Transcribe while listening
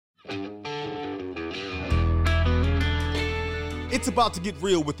It's about to get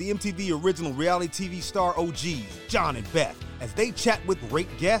real with the MTV original reality TV star OGs, John and Beth, as they chat with great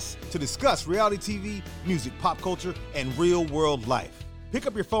guests to discuss reality TV, music, pop culture, and real-world life. Pick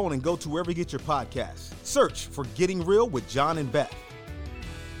up your phone and go to wherever you get your podcasts. Search for Getting Real with John and Beth.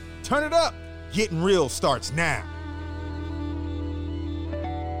 Turn it up. Getting Real starts now.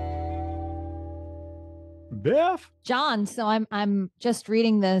 Beth? John, so I'm just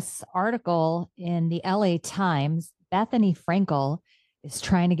reading this article in the LA Times. Bethany Frankel is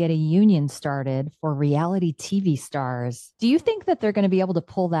trying to get a union started for reality TV stars. Do you think that they're going to be able to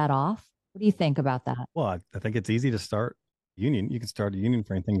pull that off? What do you think about that? Well, I think it's easy to start a union. You can start a union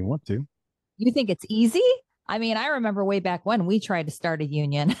for anything you want to. You think it's easy? I mean, I remember way back when we tried to start a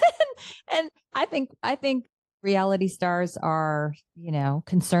union. And I think reality stars are,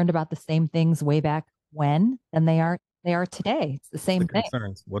 concerned about the same things way back when than they are today. It's the same thing.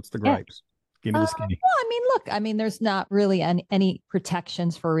 Concerns. What's the gripes? Give me the skinny. Well, I mean, there's not really any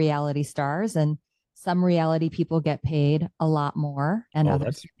protections for reality stars, and some reality people get paid a lot more, and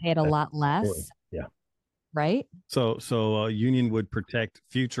others get paid a lot less. Really, yeah. Right. So a union would protect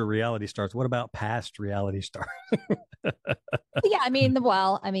future reality stars. What about past reality stars? Yeah, I mean,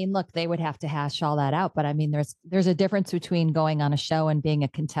 look, they would have to hash all that out, but I mean, there's a difference between going on a show and being a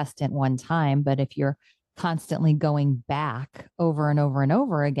contestant one time. But if you're constantly going back over and over and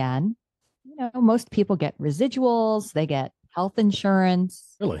over again, most people get residuals, they get health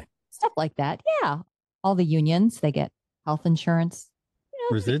insurance, really, stuff like that. Yeah, all the unions, they get health insurance,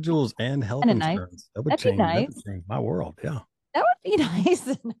 residuals and health insurance. Nice. That'd be nice. That would change my world. Yeah. That would be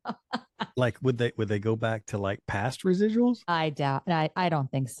nice. Like, would they go back to like past residuals? I doubt. I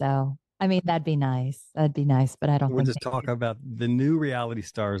don't think so. I mean, that'd be nice. That'd be nice, but I don't. We're just talking about the new reality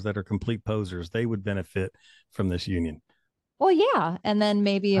stars that are complete posers. They would benefit from this union. Well, yeah, and then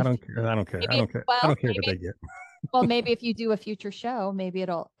maybe I don't care. I don't care what they get. Well, maybe if you do a future show, maybe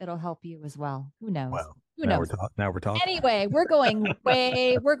it'll help you as well. Who knows? Well, Who knows? Now we're talking. Anyway, we're going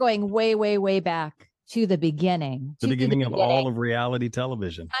way back to the beginning. The beginning of all of reality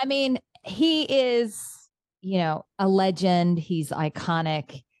television. I mean, he is, a legend. He's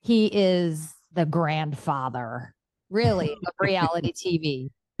iconic. He is the grandfather, really, of reality TV.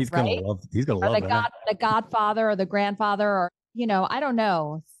 He's gonna love that. The godfather or the grandfather, or I don't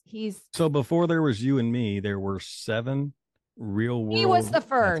know. So before there was you and me, there were 7 real world. He was the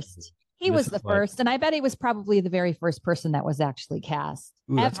first. He was the first, and I bet he was probably the very first person that was actually cast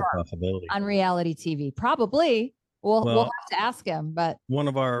ever on reality TV. Probably. We'll have to ask him. But one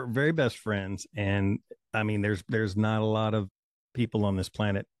of our very best friends, and I mean, there's not a lot of people on this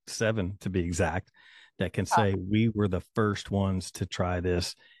planet, 7 to be exact, that can say we were the first ones to try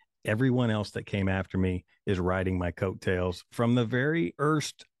this. Everyone else that came after me is riding my coattails from the very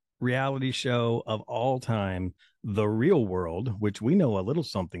first reality show of all time, The Real World, which we know a little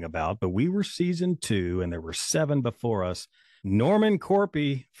something about, but we were season 2 and there were 7 before us. Norman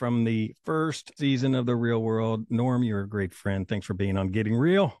Korpi from the first season of The Real World. Norm, you're a great friend. Thanks for being on Getting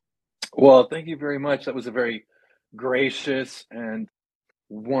Real. Well, thank you very much. That was a very gracious and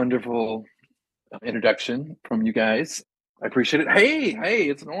wonderful introduction from you guys. I appreciate it. Hey,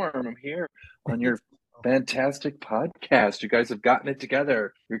 it's Norm. I'm here on your fantastic podcast. You guys have gotten it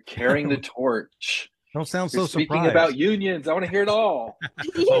together. You're carrying the torch. Don't sound so speaking surprised. About unions. I want to hear it all.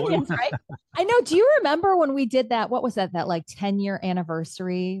 Unions, right? I know. Do you remember when we did that? What was that like 10-year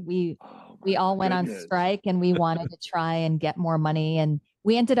anniversary? We all went on strike and we wanted to try and get more money, and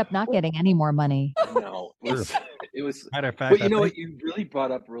we ended up not getting any more money. No, it was. Matter of fact, but what? You really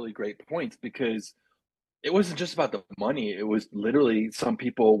brought up really great points, because it wasn't just about the money. It was literally some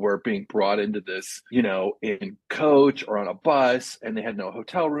people were being brought into this, in coach or on a bus, and they had no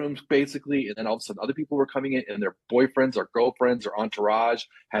hotel rooms, basically. And then all of a sudden other people were coming in and their boyfriends or girlfriends or entourage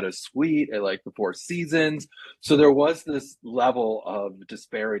had a suite at like the 4 Seasons. So there was this level of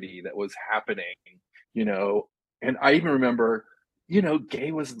disparity that was happening, and I even remember,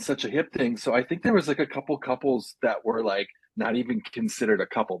 gay wasn't such a hip thing. So I think there was like a couple couples that were like not even considered a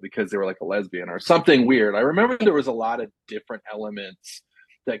couple because they were like a lesbian or something weird. I remember there was a lot of different elements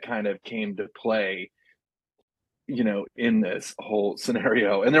that kind of came to play, in this whole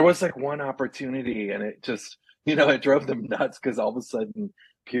scenario. And there was like one opportunity, and it just, it drove them nuts, because all of a sudden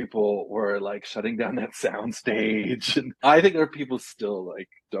people were like shutting down that sound stage. And I think there are people still like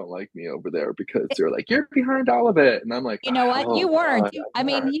don't like me over there because they're like, you're behind all of it. And I'm like, you know what? You weren't. You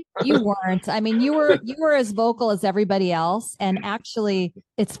weren't. I mean, you were as vocal as everybody else. And actually,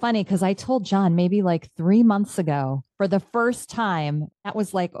 it's funny because I told John maybe like 3 months ago, for the first time, that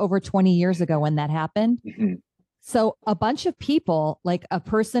was like over 20 years ago when that happened. Mm-hmm. So a bunch of people, like a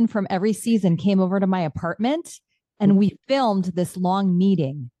person from every season, came over to my apartment And we filmed this long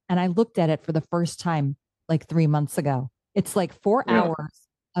meeting, and I looked at it for the first time like 3 months ago. It's like 4 hours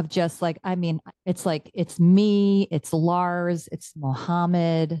of just like, I mean, it's like, it's me, it's Lars, it's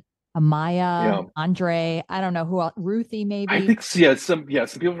Mohammed, Amaya, Andre. I don't know who else, Ruthie, maybe. I think, some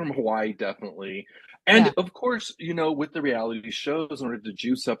people from Hawaii, definitely. And of course, you know, with the reality shows, in order to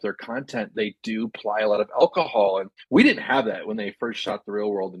juice up their content, they do apply a lot of alcohol. And we didn't have that when they first shot The Real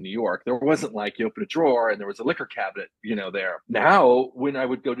World in New York. There wasn't like you open a drawer and there was a liquor cabinet, you know, there. Now, when I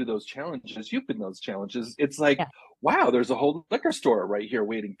would go to those challenges, you've been those challenges, it's like, wow, there's a whole liquor store right here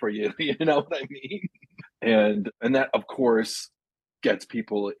waiting for you. You know what I mean? And that, of course, gets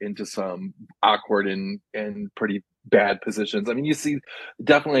people into some awkward and pretty bad positions. I mean, you see,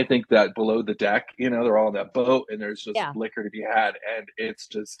 definitely, I think that below the deck, you know, they're all on that boat and there's just liquor to be had. And it's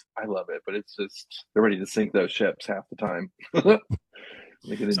just, I love it, but it's just, they're ready to sink those ships half the time.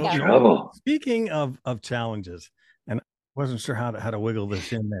 They get into trouble. Speaking of challenges, and I wasn't sure how to wiggle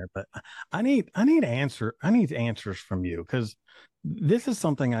this in there, but I need answers from you, because this is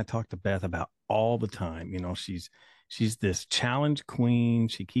something I talk to Beth about all the time. You know, she's this challenge queen.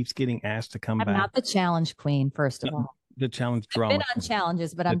 She keeps getting asked to come back. I'm not the challenge queen, first of all. The challenge drama. I've been on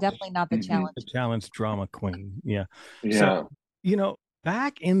challenges, but I'm definitely not the challenge. The challenge drama queen. Yeah. So, you know,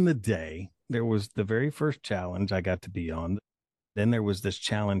 back in the day, there was the very first challenge I got to be on. Then there was this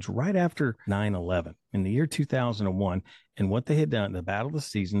challenge right after 9/11 in the year 2001. And what they had done, the Battle of the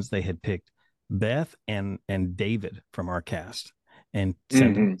Seasons, they had picked Beth and David from our cast and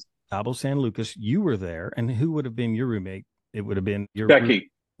sent them to Cabo San Lucas. You were there. And who would have been your roommate? It would have been your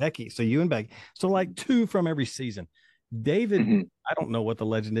Becky. So you and Becky. So like 2 from every season. David, I don't know what the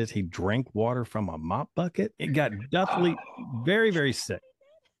legend is. He drank water from a mop bucket. It got definitely very, very sick.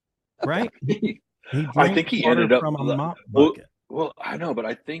 Right? He I think he ended up from a mop bucket. Well, I know, but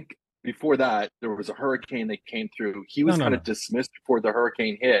I think before that, there was a hurricane that came through. He was kind of dismissed before the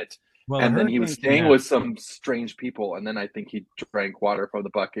hurricane hit. Well, and then he was staying with some strange people. And then I think he drank water from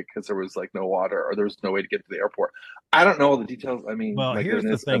the bucket because there was like no water, or there was no way to get to the airport. I don't know all the details. I mean, well, here's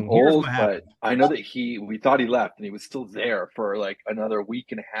the thing. But I know that we thought he left and he was still there for like another week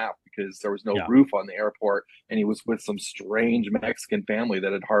and a half because there was no roof on the airport, and he was with some strange Mexican family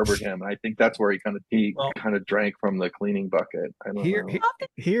that had harbored him. And I think that's where he kind of drank from the cleaning bucket. I don't know.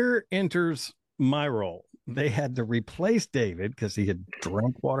 Here enters my role. They had to replace David because he had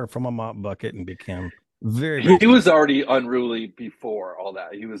drank water from a mop bucket and became very. He was already unruly before all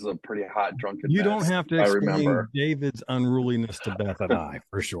that. He was a pretty hot drunken. You don't have to explain David's unruliness to Beth and I,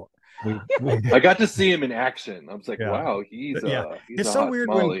 for sure. I got to see him in action. I was like, wow, he's it's so weird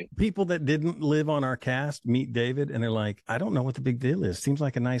when people that didn't live on our cast meet David and they're like, I don't know what the big deal is. Seems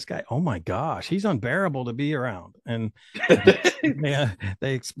like a nice guy. Oh my gosh, he's unbearable to be around. And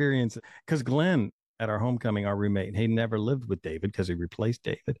they experience it because Glenn, at our homecoming, our roommate, he never lived with David because he replaced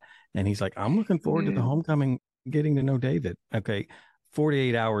David. And he's like, I'm looking forward to the homecoming, getting to know David. Okay.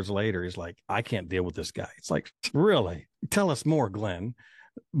 48 hours later, he's like, I can't deal with this guy. It's like, really? Tell us more, Glenn.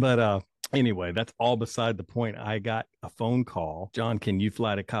 But anyway, that's all beside the point. I got a phone call. John, can you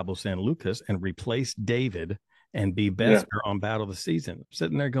fly to Cabo San Lucas and replace David and be Bester on Battle of the Season? I'm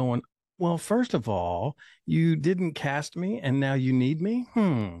sitting there going, well, first of all, you didn't cast me and now you need me?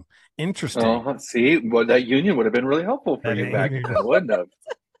 Interesting. See, well, that union would have been really helpful for you back then, wouldn't have?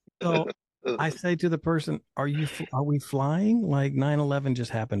 So I say to the person, are we flying? Like 9/11 just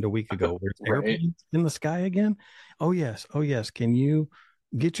happened a week ago. There's airplanes in the sky again? Oh, yes. Can you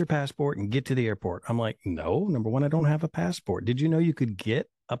get your passport and get to the airport? I'm like, no, number one, I don't have a passport. Did you know you could get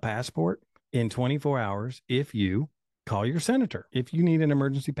a passport in 24 hours if you call your senator? If you need an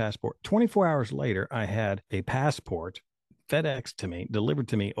emergency passport. 24 hours later, I had a passport FedEx to me, delivered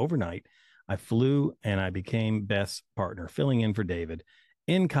to me overnight. I flew and I became Beth's partner, filling in for David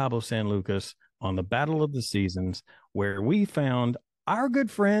in Cabo San Lucas on the Battle of the Seasons, where we found our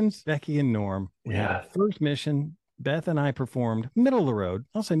good friends, Becky and Norm. We had our first mission. Beth and I performed middle of the road.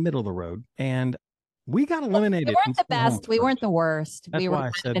 I'll say middle of the road. And we got eliminated. We weren't the best. We weren't the worst. That's we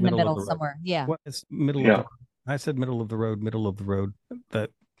were in the middle somewhere. Yeah. What is middle of the road? I said middle of the road.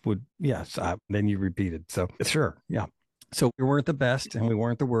 That would, then you repeated. So sure. Yeah. So we weren't the best and we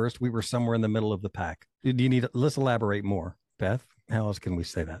weren't the worst. We were somewhere in the middle of the pack. Let's elaborate more. Beth, how else can we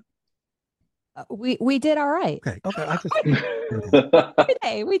say that? We did all right. Okay.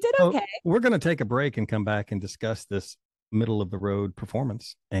 We did okay. We're going to take a break and come back and discuss this middle of the road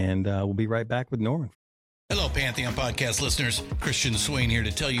performance. And we'll be right back with Norman. Hello, Pantheon podcast listeners. Christian Swain here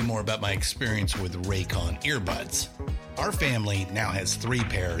to tell you more about my experience with Raycon earbuds. Our family now has 3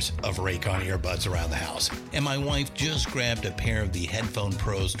 pairs of Raycon earbuds around the house, and my wife just grabbed a pair of the Headphone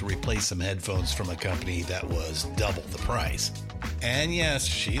Pros to replace some headphones from a company that was double the price. And yes,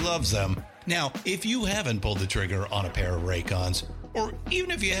 she loves them. Now, if you haven't pulled the trigger on a pair of Raycons, or even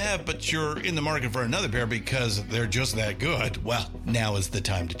if you have, but you're in the market for another pair because they're just that good, well, now is the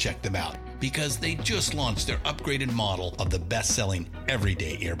time to check them out, because they just launched their upgraded model of the best-selling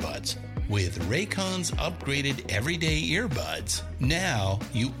everyday earbuds. With Raycon's upgraded everyday earbuds, now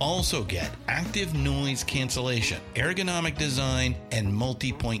you also get active noise cancellation, ergonomic design, and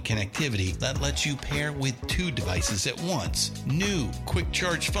multi-point connectivity that lets you pair with 2 devices at once. New quick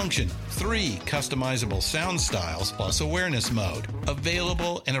charge function, 3 customizable sound styles, plus awareness mode.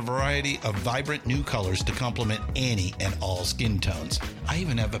 Available in a variety of vibrant new colors to complement any and all skin tones. I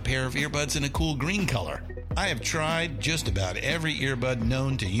even have a pair of earbuds in a cool green color. I have tried just about every earbud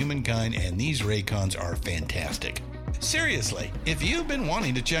known to humankind, and these Raycons are fantastic. Seriously, if you've been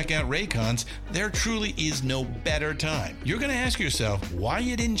wanting to check out Raycons, there truly is no better time. You're going to ask yourself why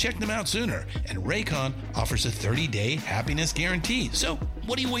you didn't check them out sooner, and Raycon offers a 30-day happiness guarantee. So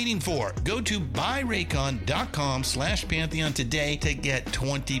what are you waiting for? Go to buyraycon.com/Pantheon today to get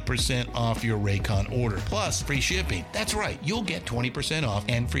 20% off your Raycon order, plus free shipping. That's right, you'll get 20% off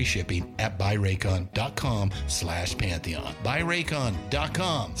and free shipping at buyraycon.com/Pantheon.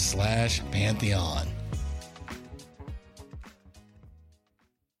 buyraycon.com/Pantheon.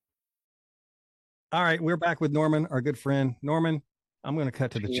 All right, we're back with Norman, our good friend. Norman, I'm going to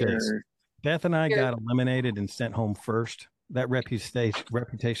cut to the chase. Beth and I got eliminated and sent home first. That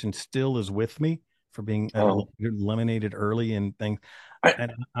reputation still is with me for being eliminated early and things.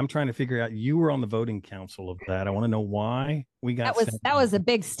 And I'm trying to figure out, you were on the voting council of that. I want to know why we got that was a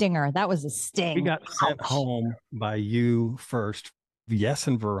big stinger. That was a sting. We got sent home by you first. Yes,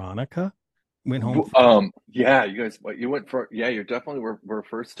 and Veronica went home. Yeah, you guys, you went for, yeah, you definitely were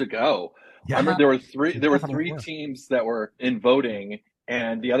first to go. Yeah. I remember there were three teams that were in voting,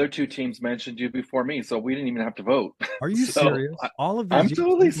 and the other 2 teams mentioned you before me, so we didn't even have to vote. Are you serious? All of these, I'm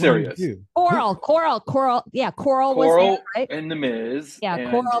totally serious. Coral. Yeah, Coral was there, right? And the Miz.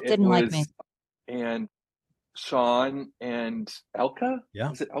 Yeah, Coral didn't like me. And Sean and Elka? Yeah.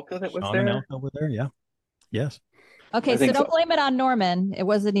 Was it Elka that was Sean there? and Elka were there, yeah. Yes. Okay, so don't blame it on Norman. It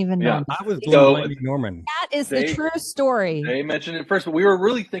wasn't even Norman. I was blaming Norman. That is the true story. They mentioned it first, but we were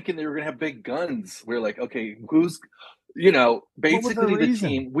really thinking they were going to have big guns. We were like, okay, who's, basically the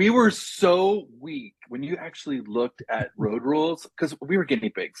team. We were so weak when you actually looked at road rules, because we were guinea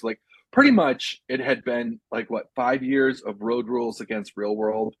pigs. Like, pretty much it had been 5 years of road rules against real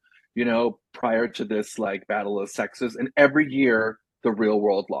world, prior to this battle of sexes. And every year the real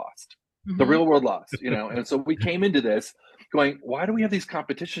world lost. Mm-hmm. The real world lost, and so we came into this going, why do we have these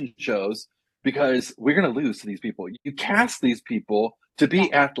competition shows? Because we're going to lose to these people. You cast these people to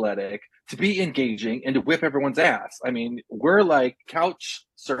be athletic, to be engaging, and to whip everyone's ass. I mean, we're like couch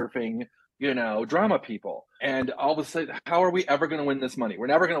surfing, drama people. And all of a sudden, how are we ever going to win this money? We're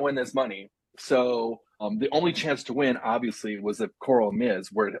never going to win this money. So the only chance to win, obviously, was if Coral and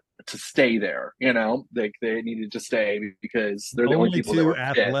Miz were to stay there. They needed to stay because they're the only people that were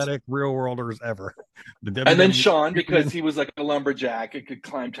athletic real worlders ever. And then Sean, because he was like a lumberjack, and could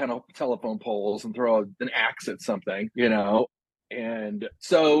climb telephone poles and throw an axe at something, And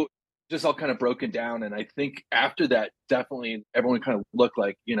so just all kind of broken down. And I think after that, definitely everyone kind of looked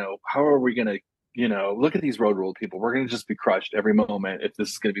like, how are we going to, look at these road rule people. We're going to just be crushed every moment if this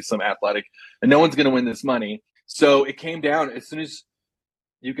is going to be some athletic, and no one's going to win this money. So it came down as soon as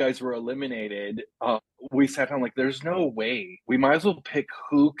you guys were eliminated. We sat down like, there's no way. We might as well pick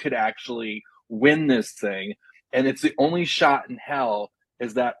who could actually win this thing. And it's the only shot in hell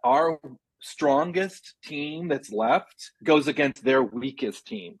is that our strongest team that's left goes against their weakest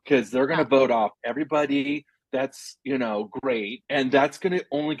team, because they're going to vote off everybody that's great, and that's going to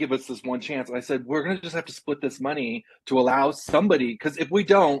only give us this one chance. And I said, we're going to just have to split this money to allow somebody, because if we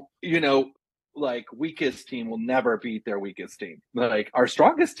don't, weakest team will never beat their weakest team. Our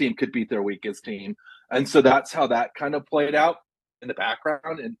strongest team could beat their weakest team. And so that's how that kind of played out in the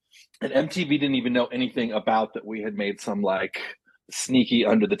background. And MTV didn't even know anything about that we had made some sneaky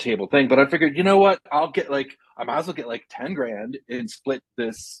under the table thing. But I figured, you know what, I might as well get 10 grand and split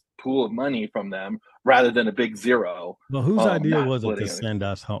this pool of money from them rather than a big zero. Well, whose idea was it to send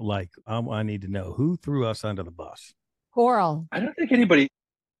us home? I need to know who threw us under the bus. Coral. I don't think anybody.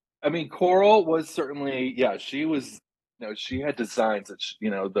 I mean, Coral was certainly, she was, she had designs that,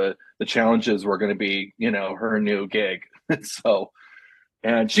 the challenges were going to be, her new gig. So,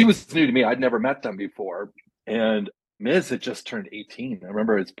 and she was new to me. I'd never met them before. And Miz had just turned 18. I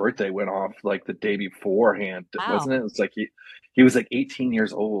remember his birthday went off like the day beforehand, Wow. wasn't it? It was like he was like 18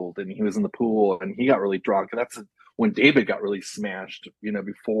 years old, and he was in the pool, and he got really drunk. And that's when David got really smashed,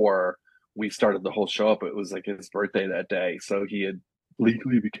 before we started the whole show up. It was like his birthday that day. So he had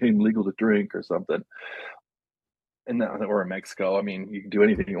legally became legal to drink or something. And now that we're in Mexico, I mean, you can do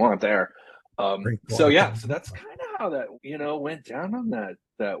anything you want there. So that's kind of how that, went down on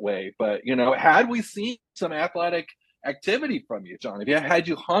that way. But, had we seen some athletic activity from you, John, if you had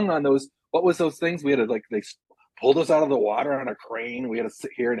you hung on those, what was those things we had to they pulled us out of the water on a crane. We had to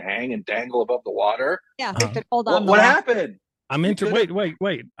sit here and hang and dangle above the water. Yeah, we could hold on. What happened? I'm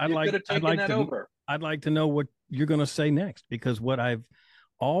wait. I'd like to know what you're going to say next, because what I've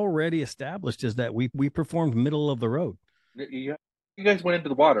already established is that we performed middle of the road. You guys went into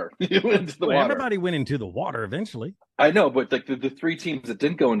the water. You went into the water. Everybody went into the water eventually. I know, but like the three teams that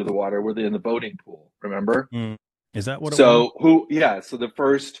didn't go into the water were in the boating pool. Remember? Is that what? So the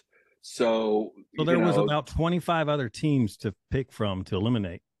first. So there was about 25 other teams to pick from to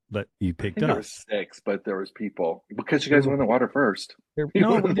eliminate, but you picked us. There were 6, but there was people because you guys went in the water first.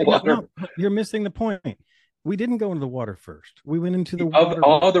 No, you're missing the point. We didn't go into the water first. We went into the water.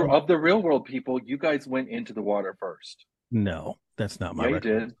 Of the real world people, you guys went into the water first. No, that's not my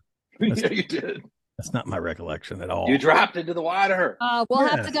recollection. You did. That's not my recollection at all. You dropped into the water. We'll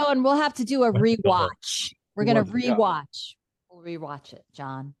have to go and we'll have to do a rewatch. We're going to rewatch. We'll rewatch it,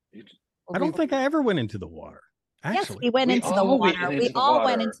 John. I don't think I ever went into the water. Actually. Yes, we went into the water. We all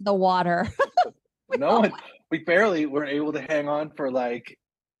went into the water. We barely were able to hang on for like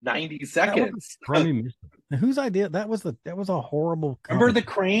 90 seconds. Whose idea? That was a horrible. Remember the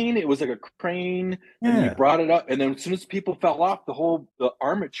crane? It was like a crane, and we brought it up, and then as soon as people fell off, the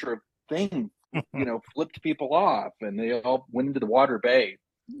armature thing, flipped people off, and they all went into the water bay.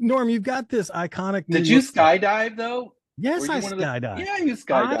 Norm, you've got this iconic. Did you skydive though? Yes, I skydived. Yeah, you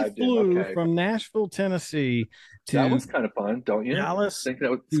skydived. I flew from Nashville, Tennessee to that was kind of fun, don't you? Dallas, think that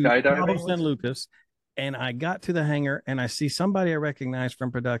was skydiving. San Lucas. And I got to the hangar and I see somebody I recognized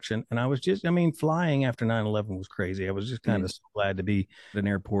from production. And I was flying after 9/11 was crazy. I was just kind of so glad to be at an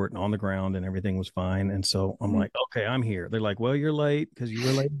airport and on the ground and everything was fine. And so I'm like, okay, I'm here. They're like, well, you're late because you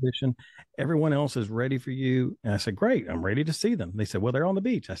were late edition. Everyone else is ready for you. And I said, great, I'm ready to see them. They said, well, they're on the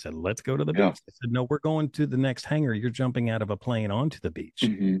beach. I said, let's go to the beach. I said, no, we're going to the next hangar. You're jumping out of a plane onto the beach.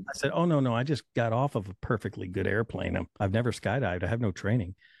 I said, oh, no, I just got off of a perfectly good airplane. I've never skydived. I have no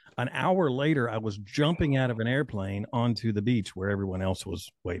training. An hour later, I was jumping out of an airplane onto the beach where everyone else was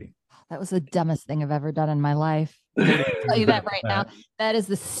waiting. That was the dumbest thing I've ever done in my life. I'll tell you that right now. That is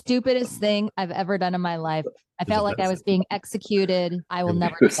the stupidest thing I've ever done in my life. I felt like I was being executed. I will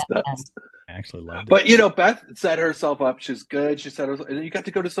never do that again. I actually loved But it. Beth set herself up. She's good. She said, and you got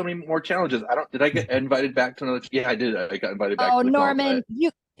to go to so many more challenges. Did I get invited back to another? Yeah, I did. I got invited back. Oh, Norman,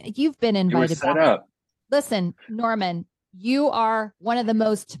 you've been invited. You were set up. Listen, Norman, you are one of the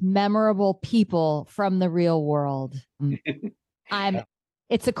most memorable people from the real world.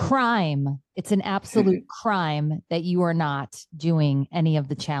 It's a crime. It's an absolute crime that you are not doing any of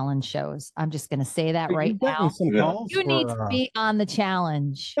the challenge shows. I'm just going to say that right now. You need to be on the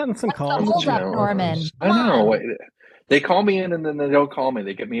challenge. Gotten some calls. Hold up, Norman. I know. They call me in and then they don't call me.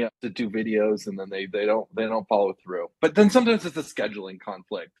 They get me up to do videos and then they don't follow through. But then sometimes it's a scheduling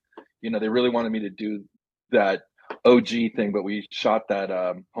conflict. They really wanted me to do that OG thing, but we shot that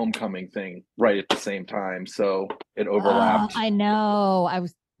homecoming thing right at the same time, so it overlapped. I know. I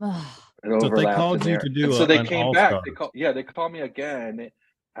was. It overlapped. So they called you to do. And so they came back. They called me again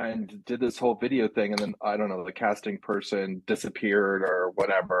and did this whole video thing, and then I don't know, the casting person disappeared or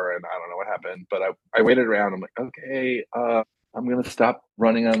whatever, and I don't know what happened. But I waited around. I'm like, okay, I'm gonna stop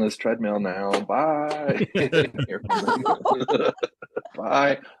running on this treadmill now. Bye.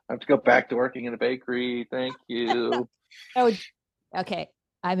 Bye. I have to go back to working in a bakery. Thank you. Okay.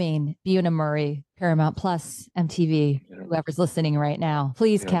 I mean, Buna Murray, Paramount Plus, MTV, whoever's listening right now,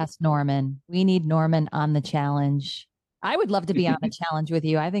 please cast Norman. We need Norman on the challenge. I would love to be on the challenge with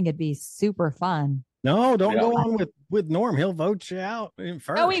you. I think it'd be super fun. No, don't go on with Norm. He'll vote you out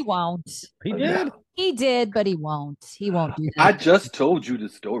first. No, he won't. He did. He did, but he won't. He won't do that. I just told you the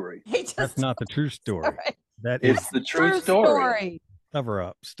story. That's not the true story. That is the true story. Cover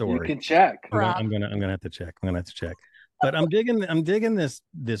up story. You can check. I'm gonna have to check. But I'm digging this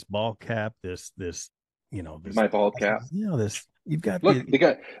ball cap. This my ball cap. This you've got. Look,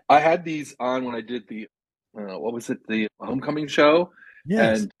 I had these on when I did the what was it, the homecoming show.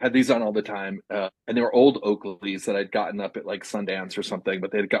 Yes. And had these on all the time. And they were old Oakleys that I'd gotten up at like Sundance or something,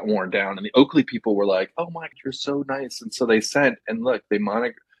 but they had got worn down. And the Oakley people were like, oh my, you're so nice. And so they sent, and look, they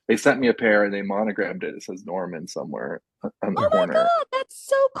They sent me a pair and they monogrammed it. It says Norman somewhere on the Oh my corner. God, that's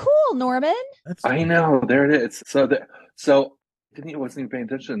so cool, Norman. That's I know, there it is. So I wasn't even paying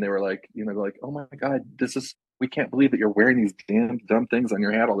attention. They were like, like, oh my God, we can't believe that you're wearing these damn dumb things on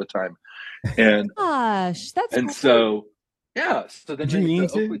your hat all the time. And Gosh, that's and great. so yeah, so then Did you mean the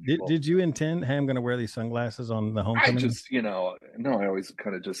to? Oakley people, Did you intend, hey, I'm going to wear these sunglasses on the I homecoming? just, no, I always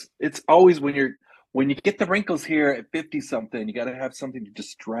kind of it's always when you get the wrinkles here at 50 something, you got to have something to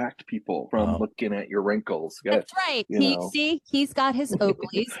distract people from looking at your wrinkles. That's right. He's got his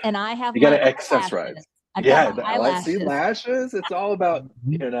Oakleys and I have You got my to accessorize. eyelashes. I've Yeah, got the my eyelashes. lashes. It's all about,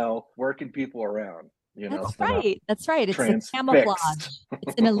 working people around, That's so right. That's right. It's a transfixed. camouflage.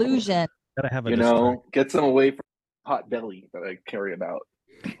 It's an illusion. Gotta have a Get some away from hot belly that I carry about.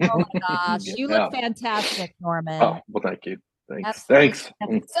 Oh my gosh, you look fantastic, Norman. Oh, well, thank you. Absolutely.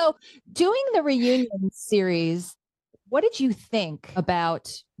 Thanks. So, doing the reunion series, what did you think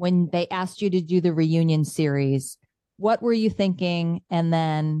about when they asked you to do the reunion series? What were you thinking? And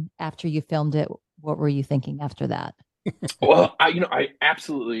then after you filmed it, what were you thinking after that? Well, I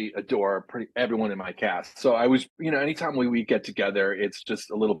absolutely adore everyone in my cast. So I was, anytime we get together, it's just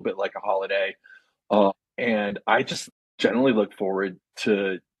a little bit like a holiday. And I just generally look forward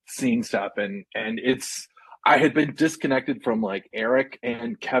to seeing stuff. And I had been disconnected from like Eric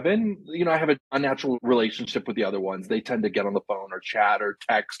and Kevin. I have an unnatural relationship with the other ones. They tend to get on the phone or chat or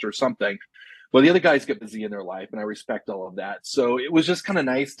text or something. Well, the other guys get busy in their life, and I respect all of that. So it was just kind of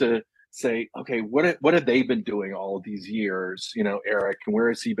nice to say, okay, what have they been doing all of these years? Eric, and where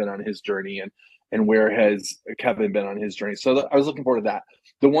has he been on his journey, and where has Kevin been on his journey? So I was looking forward to that.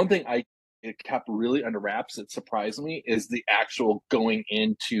 The one thing it kept really under wraps that surprised me is the actual going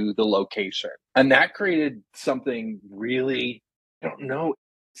into the location, and that created something really, I don't know.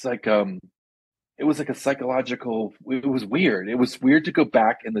 It's like it was like a psychological, it was weird. It was weird to go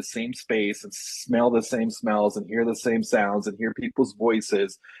back in the same space and smell the same smells and hear the same sounds and hear people's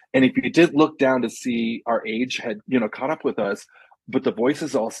voices. And if you did look down to see our age had, caught up with us, but the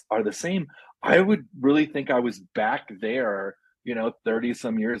voices all are the same, I would really think I was back there, 30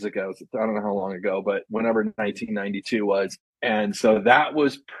 some years ago. So I don't know how long ago, but whenever 1992 was. And so that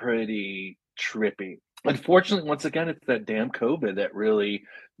was pretty trippy. Unfortunately, once again, it's that damn COVID that really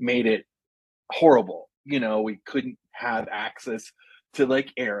made it horrible. We couldn't have access to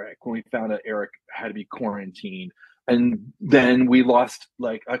like Eric when we found out Eric had to be quarantined. And then we lost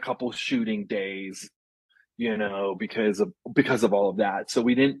like a couple shooting days, because of all of that. So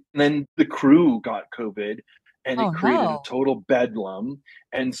we didn't, then the crew got COVID and it created a total bedlam.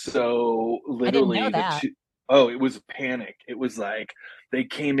 And so literally it was panic. It was like they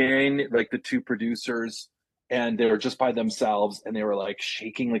came in, like the two producers, and they were just by themselves and they were like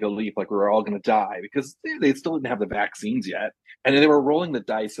shaking like a leaf, like we were all going to die because they still didn't have the vaccines yet. And they were rolling the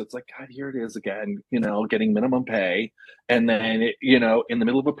dice. So it's like, God, here it is again, getting minimum pay. And then, in the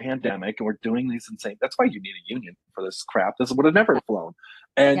middle of a pandemic, and we're doing these insane, that's why you need a union for this crap. This would have never flown.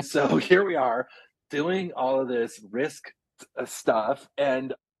 And so here we are doing all of this risk stuff,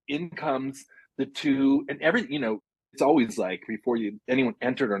 and in comes the two, and it's always like before anyone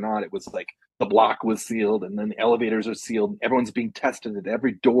entered or not, it was like the block was sealed and then the elevators are sealed. Everyone's being tested at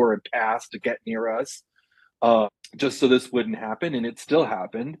every door and pass to get near us, just so this wouldn't happen. And it still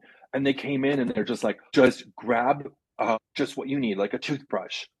happened. And they came in and they're just like, just grab just what you need, like a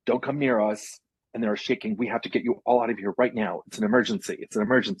toothbrush. Don't come near us. And they're shaking. We have to get you all out of here right now. It's an emergency. It's an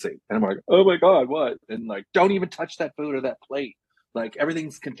emergency. And I'm like, oh my God, what? And like, don't even touch that food or that plate. Like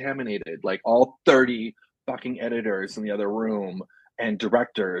everything's contaminated. Like all 30 fucking editors in the other room and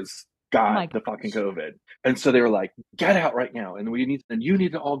directors got the fucking COVID. And so they were like, get out right now. And you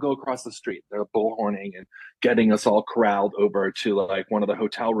need to all go across the street. They're bullhorning and getting us all corralled over to like one of the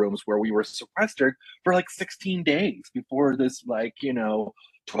hotel rooms where we were sequestered for like 16 days before this,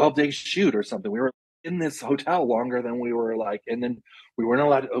 12-day shoot or something. We were in this hotel longer than we were and then we weren't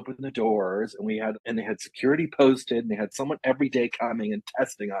allowed to open the doors, and they had security posted, and they had someone every day coming and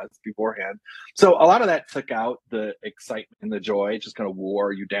testing us beforehand. So a lot of that took out the excitement and the joy. It just kind of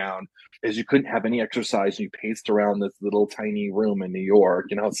wore you down, as you couldn't have any exercise, and you paced around this little tiny room in New York.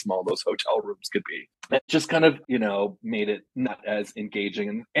 You know how small those hotel rooms could be. It just kind of, made it not as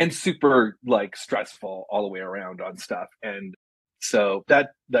engaging and super stressful all the way around on stuff. And so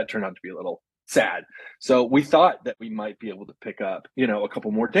that turned out to be a little sad. So we thought that we might be able to pick up, a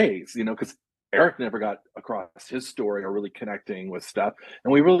couple more days, because Eric never got across his story or really connecting with stuff.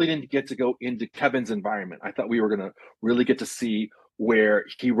 And we really didn't get to go into Kevin's environment. I thought we were going to really get to see where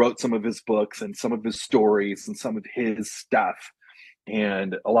he wrote some of his books and some of his stories and some of his stuff.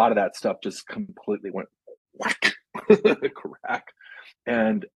 And a lot of that stuff just completely went whack, crack.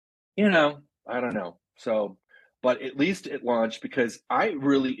 And I don't know. So, but at least it launched because I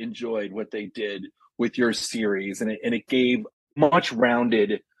really enjoyed what they did with your series, and it gave much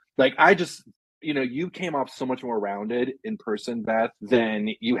rounded. Like I just, you came off so much more rounded in person, Beth, than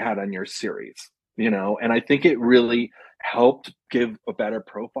you had on your series. And I think it really helped give a better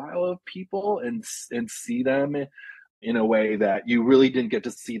profile of people and see them in a way that you really didn't get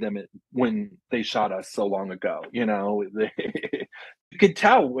to see them when they shot us so long ago. You could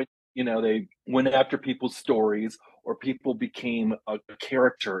tell when they went after people's stories or people became a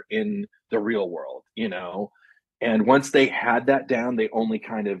character in the real world. And once they had that down, they only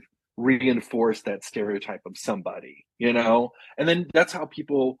kind of reinforced that stereotype of somebody. And then that's how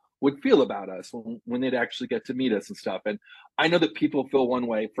people would feel about us when they'd actually get to meet us and stuff. And I know that people feel one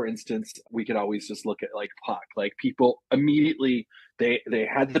way. For instance, we could always just look at like Puck. Like people immediately they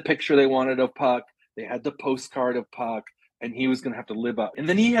had the picture they wanted of Puck, they had the postcard of Puck, and he was going to have to live up. And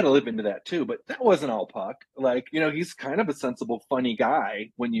then he had to live into that too. But that wasn't all Puck. Like, he's kind of a sensible, funny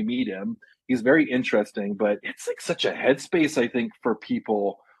guy when you meet him. He's very interesting, but it's like such a headspace, I think, for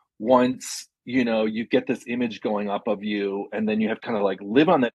people once, you get this image going up of you, and then you have to kind of like live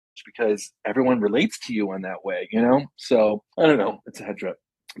on that because everyone relates to you in that way, So I don't know. It's a head trip.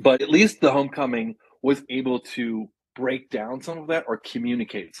 But at least the Homecoming was able to break down some of that or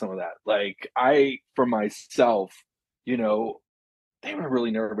communicate some of that. Like for myself, they were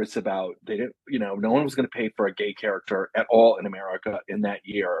really nervous about, they didn't, no one was going to pay for a gay character at all in America in that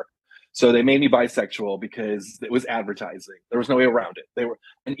year. So they made me bisexual because it was advertising. There was no way around it.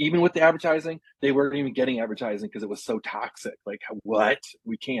 And even with the advertising, they weren't even getting advertising because it was so toxic. Like, what?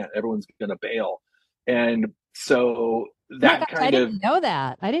 We can't. Everyone's going to bail. And so that I didn't know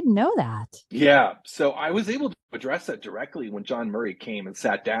that. I didn't know that. Yeah. So I was able to address that directly when John Murray came and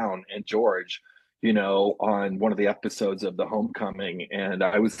sat down and George, on one of the episodes of The Homecoming, and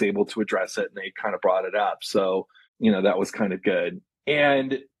I was able to address it, and they kind of brought it up. So, that was kind of good.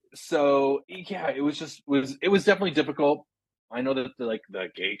 And so, yeah, it was definitely difficult. I know that the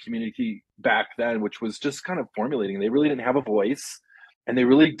gay community back then, which was just kind of formulating, they really didn't have a voice, and they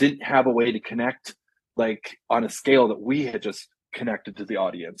really didn't have a way to connect, like on a scale that we had just connected to the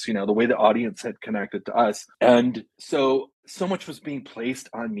audience, the way the audience had connected to us. And so much was being placed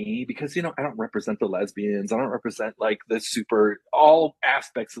on me because, I don't represent the lesbians. I don't represent like all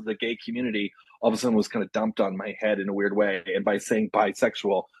aspects of the gay community. All of a sudden was kind of dumped on my head in a weird way. And by saying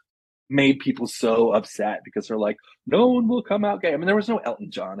bisexual made people so upset because they're like, no one will come out gay. I mean, there was no Elton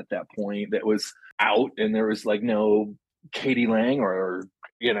John at that point that was out, and there was like no Katie Lang or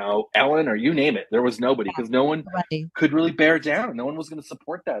Ellen, or you name it. There was nobody because no one could really bear down. No one was going to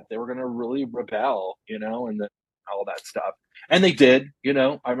support that. They were going to really rebel, and all that stuff. And they did,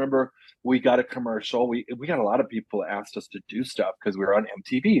 I remember we got a commercial. We got a lot of people asked us to do stuff because we were on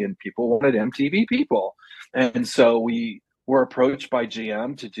MTV and people wanted MTV people. And so we were approached by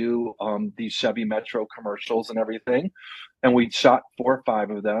GM to do these Chevy Metro commercials and everything. And we shot 4 or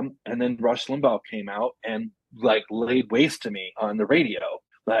 5 of them. And then Rush Limbaugh came out and like laid waste to me on the radio.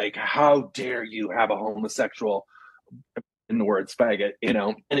 Like, how dare you have a homosexual, in the words faggot,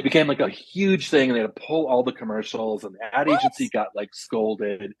 and it became like a huge thing, and they had to pull all the commercials, and the ad agency got like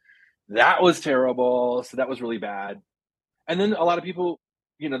scolded. That was terrible. So that was really bad. And then a lot of people,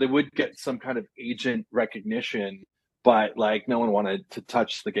 they would get some kind of agent recognition, but like no one wanted to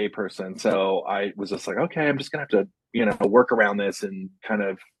touch the gay person. So I was just like, okay, I'm just gonna have to, work around this and kind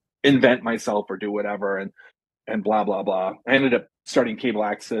of invent myself or do whatever. And blah, blah, blah. I ended up starting cable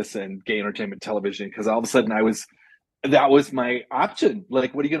access and gay entertainment television because all of a sudden that was my option.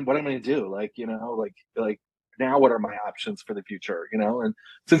 Like, what am I going to do? Like, like now what are my options for the future? And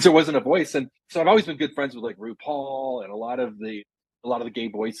since there wasn't a voice, and so I've always been good friends with like RuPaul and a lot of the gay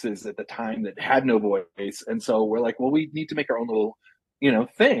voices at the time that had no voice. And so we're like, well, we need to make our own little,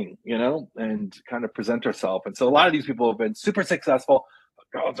 thing, and kind of present ourselves. And so a lot of these people have been super successful.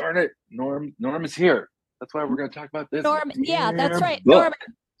 Oh, darn it. Norm is here. That's why we're going to talk about this. Norm, yeah, that's right. Book. Norm,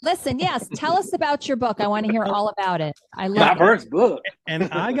 listen, yes, tell us about your book. I want to hear all about it. I love my first book. And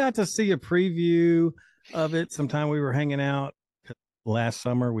I got to see a preview of it sometime we were hanging out. Last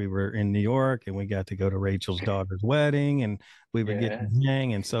summer, we were in New York, and we got to go to Rachel's daughter's wedding, and we were getting to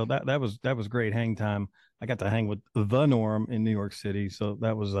hang. And so that was great hang time. I got to hang with the Norm in New York City. So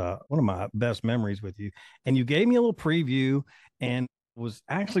that was one of my best memories with you. And you gave me a little preview, and was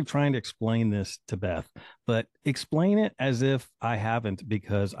actually trying to explain this to Beth, but explain it as if I haven't,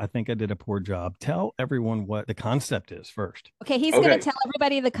 because I think I did a poor job. Tell everyone what the concept is first. Okay, he's going to tell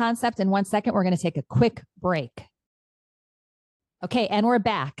everybody the concept in 1 second. We're going to take a quick break. Okay, and we're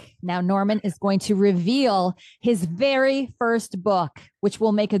back. Now Norman is going to reveal his very first book, which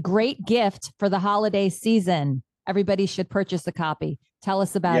will make a great gift for the holiday season. Everybody should purchase a copy. Tell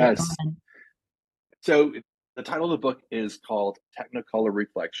us about it, Norman. So the title of the book is called Technicolor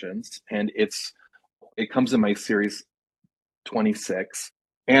Reflections, and it comes in my series 26.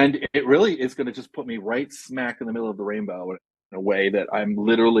 And it really is going to just put me right smack in the middle of the rainbow in a way that I'm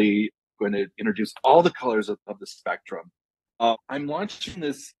literally going to introduce all the colors of the spectrum. I'm launching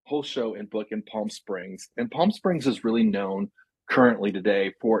this whole show and book in Palm Springs, and Palm Springs is really known currently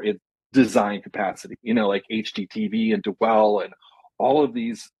today for its design capacity, like HDTV and Dwell and all of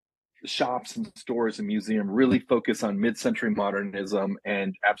these shops and stores and museum really focus on mid-century modernism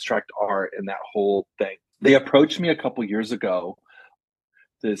and abstract art and that whole thing. They approached me a couple years ago,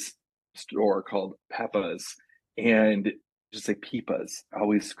 this store called Peppa's, and just say Peepa's. I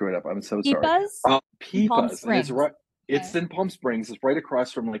always screw it up. I'm so sorry. Peepa's. And it's right. It's in Palm Springs. It's right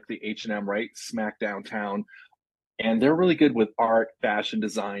across from like the H&M, right smack downtown. And they're really good with art, fashion,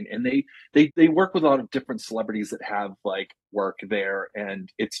 design, and they work with a lot of different celebrities that have like work there.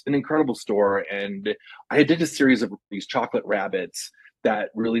 And it's an incredible store. And I did a series of these chocolate rabbits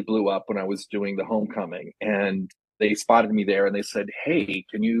that really blew up when I was doing the homecoming. And they spotted me there and they said, "Hey,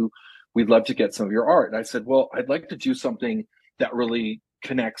 we'd love to get some of your art." And I said, "Well, I'd like to do something that really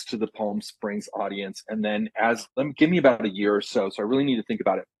connects to the Palm Springs audience. And then give me about a year or so. So I really need to think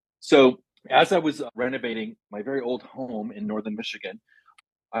about it." So as I was renovating my very old home in northern Michigan,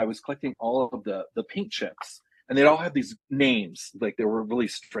 I was collecting all of the paint chips, and they'd all have these names. Like they were really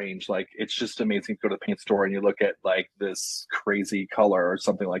strange. Like it's just amazing to go to the paint store and you look at like this crazy color or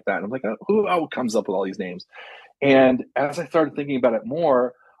something like that. And I'm like, who comes up with all these names? And as I started thinking about it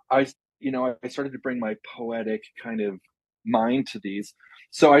more, I started to bring my poetic kind of mind to these.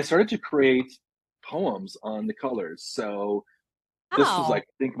 So I started to create poems on the colors. So this was like,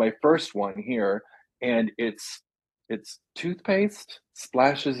 I think, my first one here. And it's toothpaste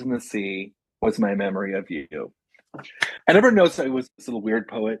splashes in the sea was my memory of you. I never noticed I was this little weird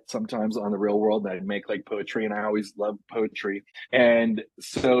poet sometimes on the real world, and I'd make like poetry, and I always loved poetry. And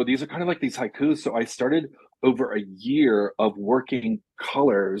so these are kind of like these haikus. So I started over a year of working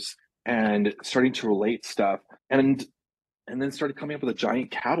colors and starting to relate stuff. And then started coming up with a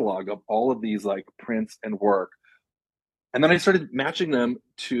giant catalog of all of these like prints and work. And then I started matching them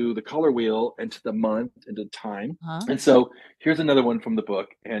to the color wheel and to the month and to time. And so here's another one from the book,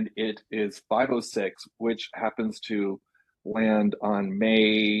 and it is 506, which happens to land on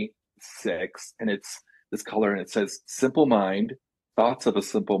May 6th. And it's this color, and it says, "Simple mind, thoughts of a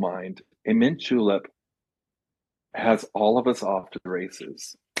simple mind. A mint julep has all of us off to the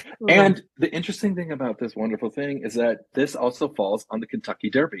races." And the interesting thing about this wonderful thing is that this also falls on the Kentucky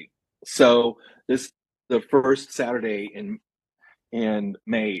Derby. So the first Saturday in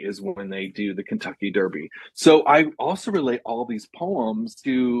May is when they do the Kentucky Derby. So I also relate all these poems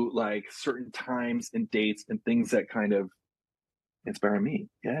to like certain times and dates and things that kind of inspire me.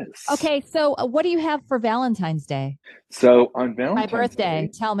 Yes. Okay, so what do you have for Valentine's Day? So on Valentine's my birthday,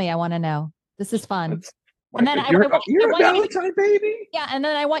 Day, tell me. I want to know. This is fun. And then you're a Valentine baby. Yeah, and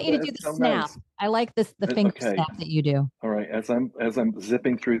then I want you to do the so snap. Nice. I like the finger snap that you do. All right, as I'm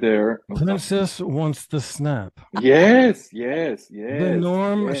zipping through there. Princess wants the snap. Yes. The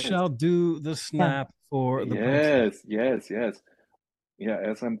Norm shall do the snap for the princess. Yes. Yeah,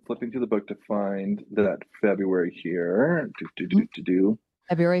 as I'm flipping through the book to find that February here.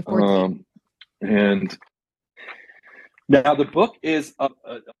 February 14th. And now the book is a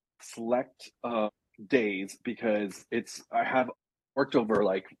select days, because I have worked over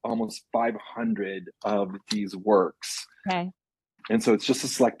like almost 500 of these works. Okay. And so it's just a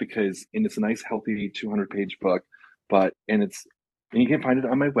select and it's a nice healthy 200-page book, and you can find it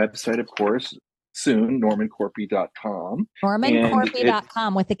on my website, of course, soon, normankorpi.com.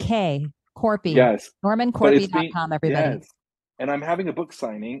 normankorpi.com with a K. Korpi. Yes. normankorpi.com, everybody. Yes. And I'm having a book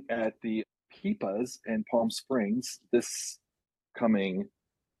signing at the Peepa's in Palm Springs this coming,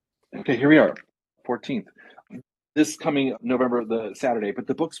 okay, here we are, 14th. This coming November, the Saturday, but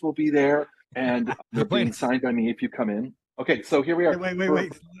the books will be there, and they're being signed by me if you come in. Okay, so here we are.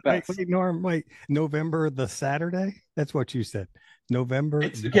 Wait, Norm, November the Saturday? That's what you said. November.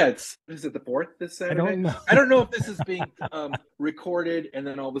 Is it the 4th this Saturday? I don't know if this is being recorded, and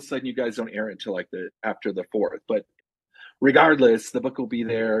then all of a sudden you guys don't air it until like after the 4th. But regardless, the book will be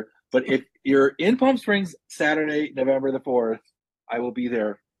there. But if you're in Palm Springs Saturday, November the 4th, I will be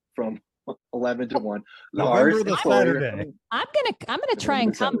there from 11 to 1. November the Saturday. I'm gonna try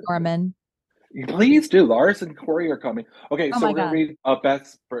and come, Norman. Please do. Lars and Corey are coming. Okay, so we're God. gonna read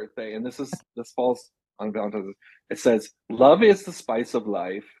Beth's birthday, and this falls on Valentine's. It says, "Love is the spice of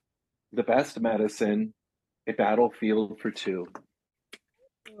life, the best medicine, a battlefield for two."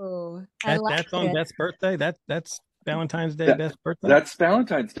 Oh, I like That's on it. Beth's birthday. That's Valentine's Day, That Beth's birthday. that's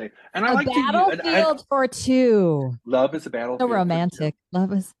Valentine's Day, and I A like to use. And battlefield for two. love is a So battlefield for two. romantic. Isn't that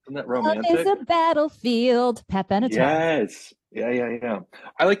Love is romantic? a battlefield. Pat Benatar. Yes. Yeah.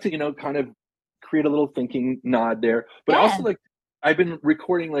 I like to, kind of create a little thinking nod there, but Yeah. also like I've been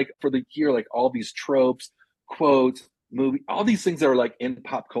recording like for the year, like all these tropes, quotes, movie, all these things that are like in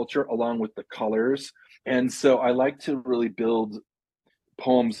pop culture along with the colors. And so I like to really build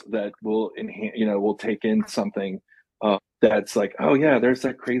poems that will enhance, will take in something that's like, oh yeah, there's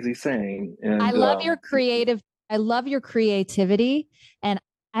that crazy saying. And I love your creativity. And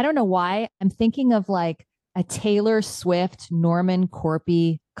I don't know why I'm thinking of like a Taylor Swift, Norman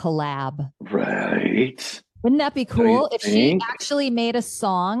Korpi collab. Right. Wouldn't that be cool if she think? actually made a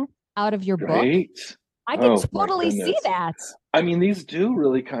song out of your book? Right. I could Oh, my totally see goodness. that. I mean, these do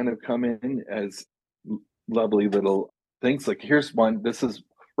really kind of come in as lovely little things. Like here's one. This is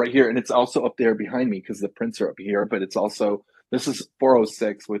right here, and it's also up there behind me because the prints are up here. But it's also this is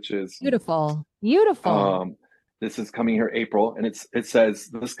 406, which is Beautiful. this is coming here April, and it says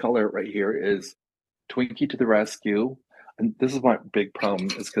this color right here is Twinkie to the rescue. And this is my big problem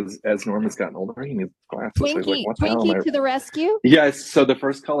is because as Norman's gotten older, he needs glasses. So he's like, what the hell am I? Twinkie to the rescue? Yes. So the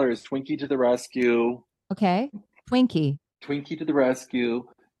first color is Twinkie to the rescue. Okay. Twinkie to the rescue.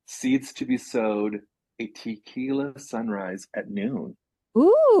 Seeds to be sowed. A tequila sunrise at noon.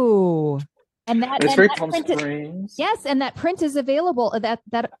 Ooh. And it's very Palm Springs. Yes, and that print is available. That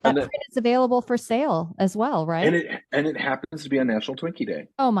print is available for sale as well, right? And it happens to be on National Twinkie Day.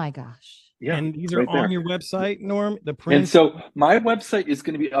 Oh my gosh. Yeah. And these are on your website, Norm, the print. And so my website is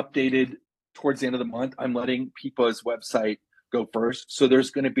going to be updated towards the end of the month. I'm letting people's website go first. So there's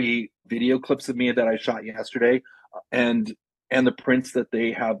going to be video clips of me that I shot yesterday and the prints that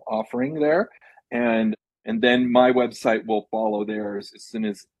they have offering there. And then my website will follow theirs as soon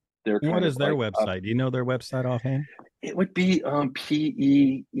as they're What is their website? Do you know their website offhand? It would be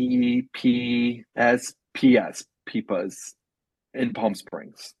Peepas in Palm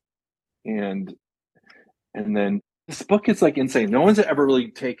Springs. And then this book is like insane. No one's ever really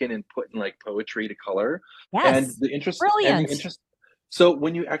taken and put in like poetry to color. Yes. And the interest brilliant. So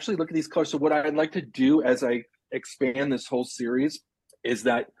when you actually look at these colors, so what I'd like to do as I expand this whole series is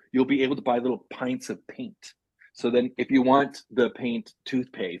that you'll be able to buy little pints of paint. So then if you want the paint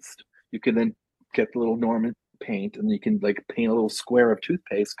toothpaste, you can then get the little Norman paint and you can like paint a little square of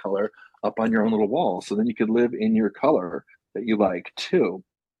toothpaste color up on your own little wall. So then you could live in your color that you like too.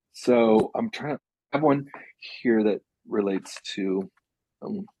 So I'm trying to have one here that relates to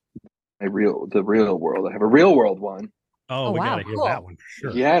the real world. I have a real world one. Oh, we got to hear that one for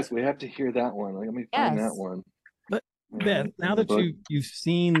sure. Yes, we have to hear that one. Let me find that one. But Beth, now that you've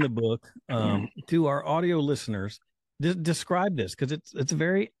seen the book, to our audio listeners, describe this because it's a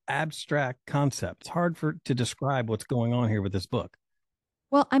very abstract concept. It's hard to describe what's going on here with this book.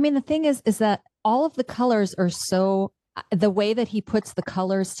 Well, I mean, the thing is that all of the colors are so the way that he puts the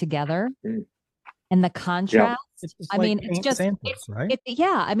colors together and the contrast. Yeah. I mean, it's just samples, right?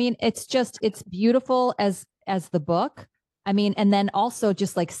 I mean, it's beautiful as the book. I mean, and then also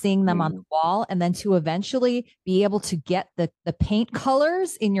just like seeing them on the wall and then to eventually be able to get the paint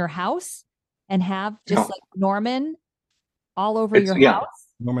colors in your house and have just like Norman all over your house.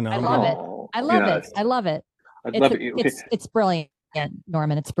 Norman, I love it. I love it. I love it. It's brilliant,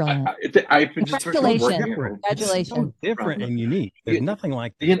 Norman. It's brilliant. I've been just Congratulations. It's so different and unique. There's nothing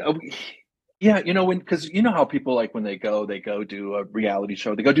like that. Yeah, because how people like when they go do a reality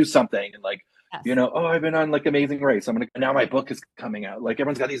show, they go do something and like, yes. Oh, I've been on like Amazing Race. Now my book is coming out. Like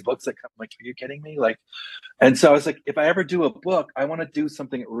everyone's got these books that come. Like, are you kidding me? Like, and so I was like, if I ever do a book, I want to do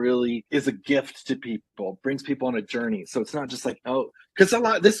something that really is a gift to people, brings people on a journey. So it's not just like, because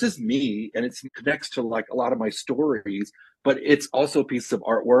this is me and it connects to like a lot of my stories, but it's also a piece of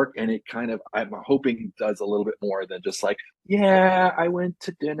artwork and it kind of, I'm hoping does a little bit more than just like, yeah, I went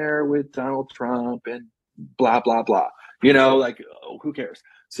to dinner with Donald Trump and blah, blah, blah, like, who cares?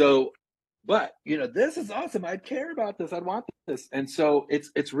 So, but this is awesome. I'd care about this. I'd want this. And so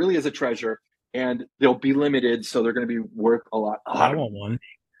it's really is a treasure and they'll be limited. So they're going to be worth a lot. I want one.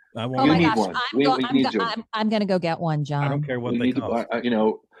 Oh my gosh. I'm going to go get one, John. I don't care what they cost.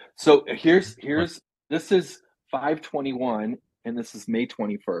 So here's this is 5/21 and this is May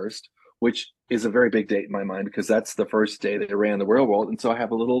 21st, which is a very big date in my mind because that's the first day they ran the real world. And so I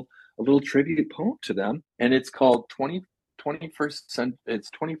have a little tribute poem to them and it's called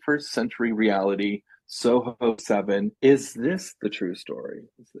 21st Century Reality, Soho 7. Is this the true story?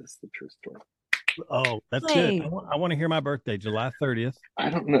 Is this the true story? Oh, that's Hey. good. I want to hear my birthday, July 30th. I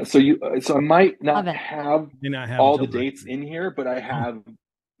don't know. So I might Love not it. have May not have all a the July dates 30th. in here, but I have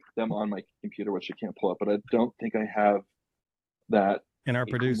them on my computer, which I can't pull up. But I don't think I have that And our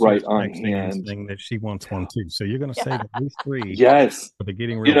producer right is on texting and hand. saying that she wants one too. So you're going to save at least 3 Yes, for the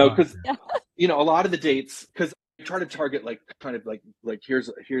Getting Real because podcast. a lot of the dates, because I try to target like kind of like here's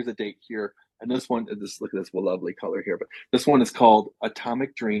a date here, and this one, look at this lovely color here, but this one is called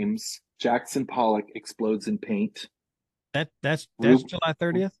Atomic Dreams. Jackson Pollock explodes in paint. That's Rube- July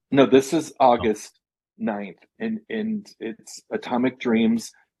 30th. No, this is August 9th, and it's Atomic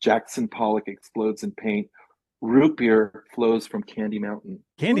Dreams. Jackson Pollock explodes in paint. Root beer flows from Candy Mountain.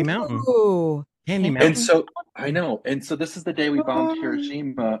 Candy Mountain. Ooh. Candy And Mountain. so I know. And so this is the day we bombed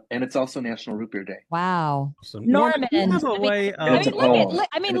Hiroshima, and it's also National Root Beer Day. Wow. Awesome. Norman, do you have a I mean, way And it's a look poem. at,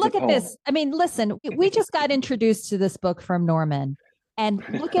 And it's a look at this. poem. I mean, listen, we just got introduced to this book from Norman, and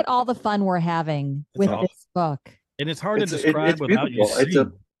look at all the fun we're having with awesome. this book. And it's hard to It's describe without you beautiful. seeing.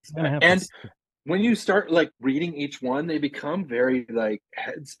 You're gonna have And to when you start like reading each one, they become very like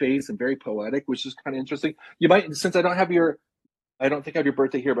headspace and very poetic, which is kind of interesting. You might, since I don't think I have your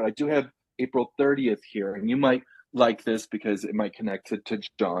birthday here, but I do have April 30th here, and you might like this because it might connect to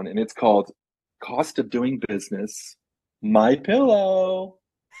John, and it's called Cost of Doing Business. My pillow.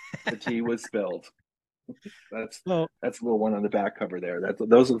 The tea was spilled. That's so, a little one on the back cover there.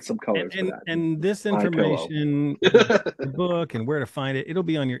 Those are some colors for that. and this My pillow. information, the book and where to find it, it'll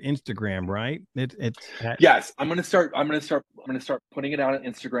be on your Instagram, right? It's Yes, I'm gonna start putting it out on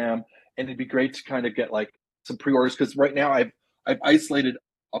Instagram, and it'd be great to kind of get like some pre-orders, because right now I've isolated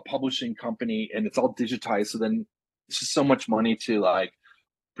a publishing company and it's all digitized. So then it's just so much money to like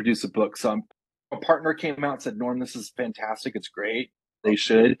produce a book. So a partner came out and said, Norm, this is fantastic. It's great. They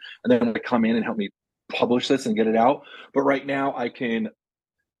should. And then they come in and help me publish this and get it out. But right now I can,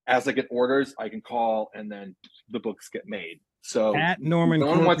 as I get orders, I can call and then the books get made. So at Norman no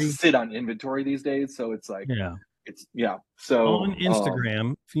one wants to Korpi. sit on inventory these days. So it's like, So on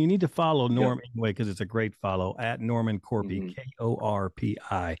Instagram, you need to follow Norm anyway, because it's a great follow at Norman Korpi, Korpi.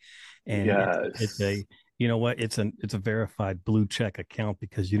 And it's a, you know what? It's a verified blue check account,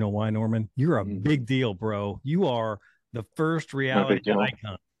 because you know why, Norman? You're a big deal, bro. You are the first reality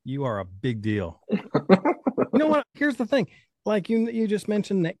icon. You are a big deal. You know what? Here's the thing. Like you just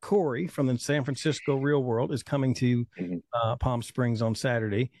mentioned that Corey from the San Francisco Real World is coming to Palm Springs on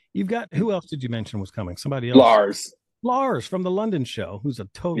Saturday. You've got, who else did you mention was coming? Somebody else. Lars from the London show, who's a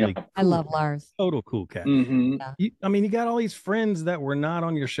totally cool, I love Lars. Total cool cat. Yeah. You got all these friends that were not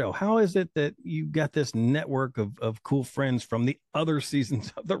on your show. How is it that you got this network of cool friends from the other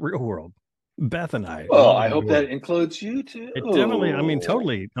seasons of the Real World? Beth and I. Well, I hope that includes you too. It definitely. I mean,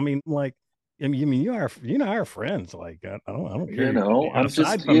 totally. I mean, like, you are friends. Like, I don't care. I'm just,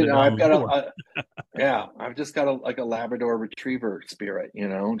 I've got I've just got a Labrador Retriever spirit.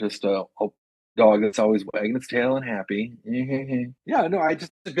 Just a dog that's always wagging its tail and happy. It's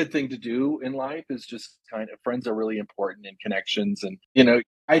a good thing to do in life is just kind of, friends are really important, and connections, and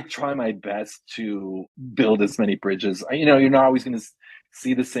I try my best to build as many bridges. You're not always going to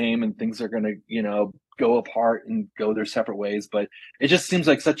see the same, and things are going to go apart and go their separate ways, but it just seems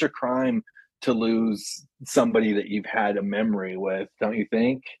like such a crime to lose somebody that you've had a memory with, don't you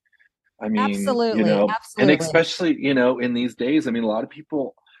think? I mean, absolutely. And especially in these days, I mean, a lot of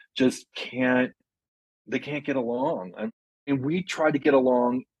people just can't get along. And we try to get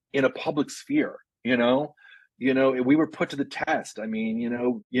along in a public sphere, we were put to the test. I mean,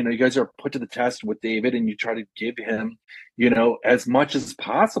 you guys are put to the test with David, and you try to give him, as much as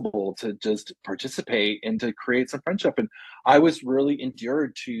possible to just participate and to create some friendship. And I was really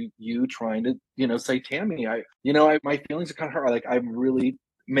endeared to you trying to, say, Tammy, my feelings are kind of hurt. Like, I really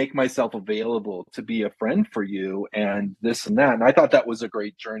make myself available to be a friend for you and this and that. And I thought that was a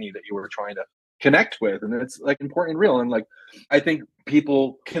great journey that you were trying to connect with, and it's like important and real, and like I think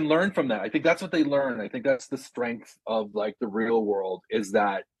people can learn from that. I think that's what they learn. I think that's the strength of like the Real World, is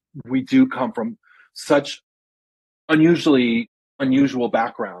that we do come from such unusual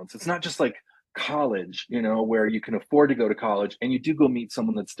backgrounds. It's not just like college, where you can afford to go to college and you do go meet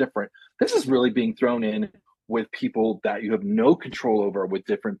someone that's different. This is really being thrown in with people that you have no control over, with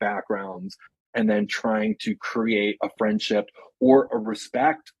different backgrounds, and then trying to create a friendship or a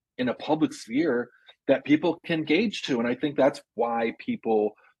respect in a public sphere that people can gauge to. And I think that's why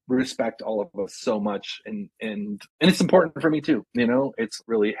people respect all of us so much. And it's important for me too. It's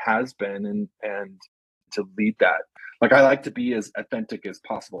really has been, and to lead that. Like, I like to be as authentic as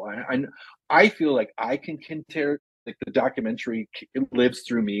possible. I feel like I can contain, like, the documentary, it lives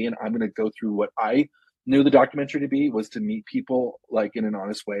through me, and I'm going to go through what I knew the documentary to be, was to meet people like in an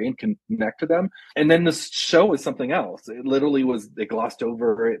honest way and connect to them. And then the show was something else. It literally was, they glossed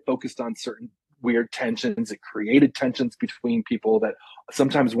over, it focused on certain weird tensions. It created tensions between people that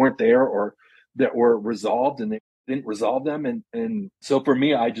sometimes weren't there or that were resolved, and they didn't resolve them. And so for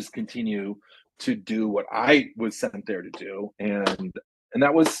me, I just continue to do what I was sent there to do. And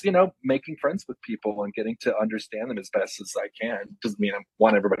that was, making friends with people and getting to understand them as best as I can. Doesn't mean I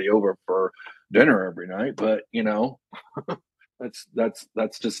want everybody over for dinner every night, but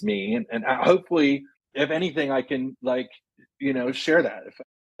that's just me. And hopefully, if anything, I can share that. If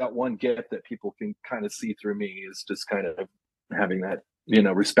that one gift that people can kind of see through me is just kind of having that,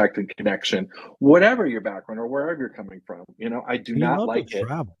 respect and connection, whatever your background or wherever you're coming from. I do not like it.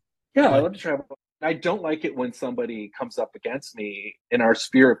 Travel. Yeah, I love to travel. I don't like it when somebody comes up against me in our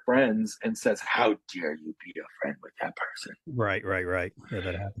sphere of friends and says, "How dare you be a friend with that person?" Right. Yeah,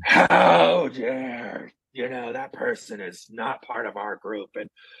 that happens. How dare, that person is not part of our group. And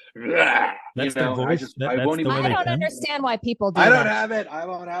That's their voice. I won't even. I don't understand why people do I that. don't have it. I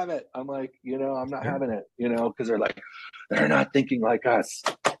won't have it. I'm like, I'm not having it, because they're not thinking like us.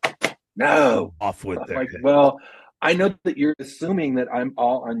 No. Off with their like, head. well, I know that you're assuming that I'm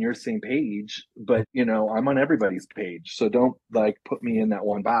all on your same page, but I'm on everybody's page. So don't put me in that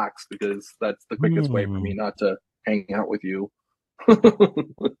one box, because that's the quickest way for me not to hang out with you.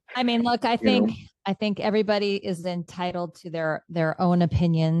 I mean, look, I think everybody is entitled to their own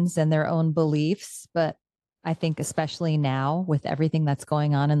opinions and their own beliefs, but I think especially now with everything that's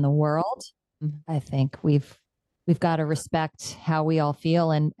going on in the world, I think we've got to respect how we all feel,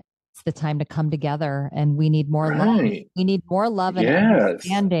 and it's the time to come together, and we need more love. We need more love and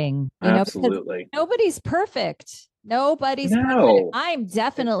understanding. Absolutely. Nobody's perfect. Nobody's perfect. I'm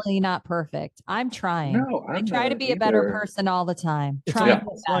definitely not perfect. I'm trying. No, I try to be a better person all the time. It's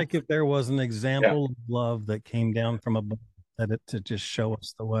almost like if there was an example of love that came down from above, to just show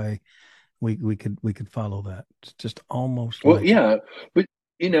us the way we could follow that. It's just almost but I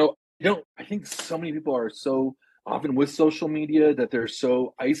think so many people are so often with social media that they're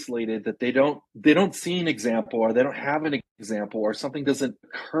so isolated that they don't see an example, or they don't have an example, or something doesn't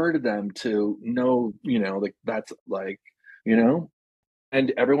occur to them to know, that's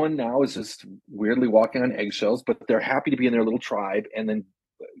and everyone now is just weirdly walking on eggshells, but they're happy to be in their little tribe and then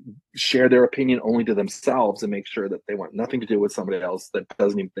share their opinion only to themselves and make sure that they want nothing to do with somebody else that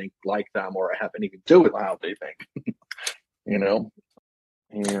doesn't even think like them or have anything to do with how they think.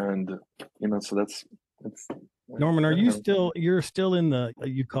 And so that's Norman, you're still in the,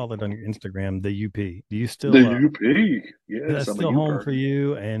 you call it on your Instagram, the UP. Do you still the UP? Yes, that's still home for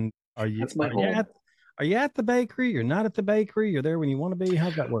you. And that's my home. Are you at the bakery? You're not at the bakery? You're there when you want to be?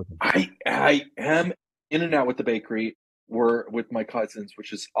 How's that working? I am in and out with the bakery. We're with my cousins,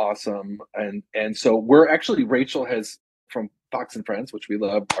 which is awesome. And so we're actually, Rachel has, from Fox and Friends, which we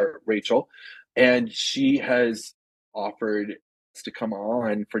love, Rachel, and she has offered to come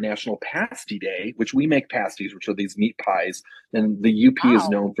on for National Pasty Day, which we make pasties, which are these meat pies, and the UP is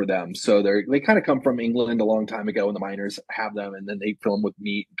known for them. So they kind of come from England a long time ago, and the miners have them, and then they fill them with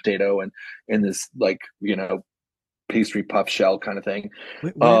meat, potato, and this pastry puff shell kind of thing.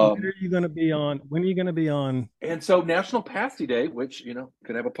 When are you going to be on? When are you going to be on? And so National Pasty Day, which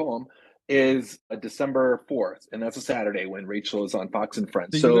could have a poem, is December 4th, and that's a Saturday when Rachel is on Fox and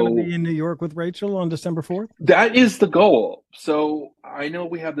Friends. So you're going to be in New York with Rachel on December 4th? That is the goal. So I know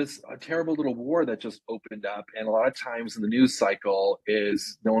we have this terrible little war that just opened up, and a lot of times in the news cycle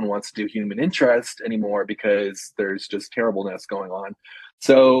is no one wants to do human interest anymore because there's just terribleness going on.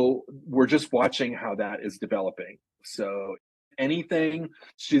 So we're just watching how that is developing. So anything,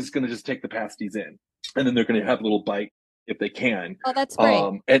 she's going to just take the pasties in, and then they're going to have a little bite if they can. Oh, that's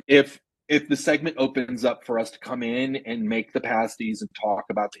great. And if the segment opens up for us to come in and make the pasties and talk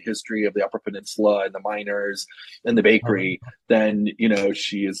about the history of the Upper Peninsula and the miners and the bakery, then,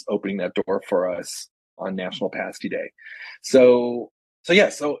 she is opening that door for us on National Pasty Day. So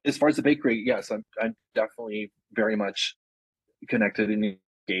as far as the bakery, yes, I'm definitely very much connected and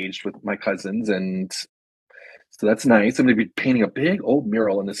engaged with my cousins, and so that's nice. I'm going to be painting a big old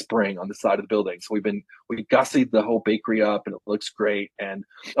mural in the spring on the side of the building. So we gussied the whole bakery up, and it looks great. And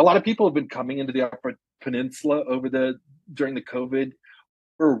a lot of people have been coming into the Upper Peninsula during the COVID.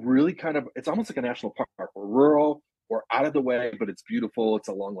 We're really it's almost like a national park. We're rural, we're out of the way, but it's beautiful. It's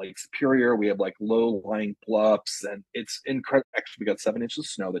along Lake Superior. We have low-lying bluffs, and it's incredible. Actually, we got 7 inches of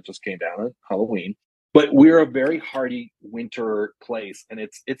snow that just came down on Halloween. But we're a very hardy winter place, and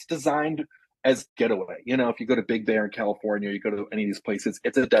it's designed as getaway. If you go to Big Bear in California, you go to any of these places,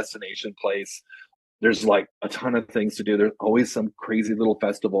 it's a destination place. There's like a ton of things to do. There's always some crazy little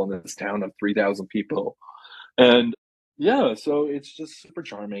festival in this town of 3,000 people. And yeah, so it's just super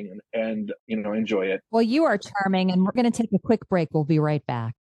charming and I enjoy it. Well, you are charming, and we're going to take a quick break. We'll be right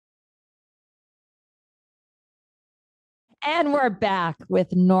back. And we're back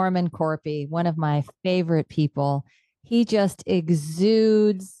with Norman Korpi, one of my favorite people. He just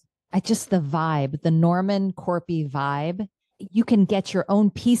exudes just the vibe, the Norman Korpi vibe. You can get your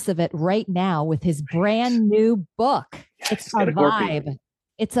own piece of it right now with his brand new book. Yes, it's a vibe.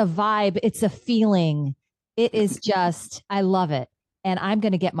 It's a vibe. It's a feeling. It is just, I love it. And I'm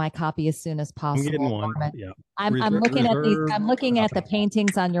going to get my copy as soon as possible. I'm getting one. Yeah. I'm looking at these. I'm looking at the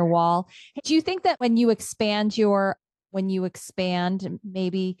paintings on your wall. Do you think that when you expand,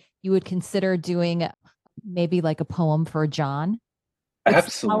 maybe you would consider doing maybe like a poem for John?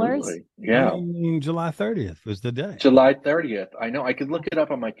 Absolutely. Yeah. I mean, July 30th was the day. July 30th. I know. I could look it up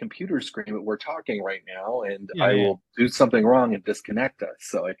on my computer screen, but we're talking right now, and I will do something wrong and disconnect us.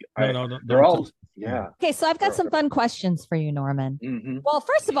 So they're all. Yeah. Okay, so I've got some fun questions for you, Norman. Mm-hmm. Well,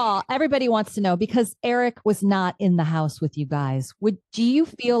 first of all, everybody wants to know, because Eric was not in the house with you guys. Do you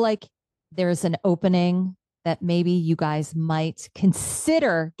feel like there's an opening that maybe you guys might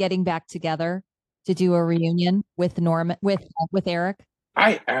consider getting back together to do a reunion with Norman, with Eric?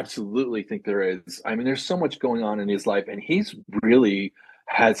 I absolutely think there is. I mean, there's so much going on in his life, and he's really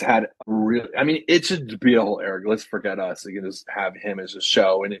has had I mean, it should be a whole Eric. Let's forget us. You can just have him as a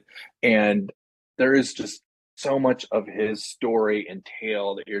show, and there is just so much of his story and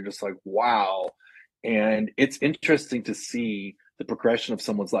tale that you're just like, wow. And it's interesting to see the progression of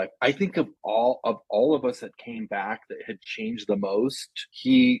someone's life. I think of all of us that came back that had changed the most,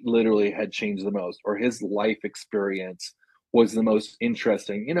 he literally had changed the most, or his life experience was the most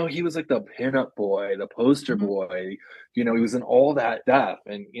interesting. He was like the pinup boy, the poster boy, he was in all that stuff,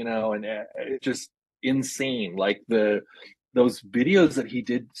 and it's just insane. Like those videos that he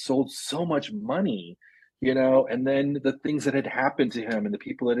did sold so much money, and then the things that had happened to him and the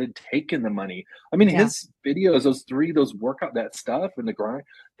people that had taken the money. I mean, his videos, those workout, that stuff and the grind,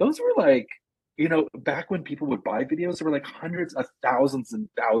 those were like, back when people would buy videos, there were like hundreds of thousands and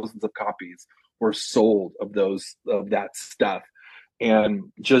thousands of copies were sold of that stuff.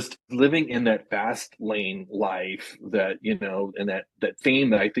 And just living in that fast lane life that, and that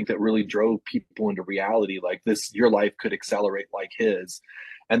fame that I think that really drove people into reality, like this, your life could accelerate like his,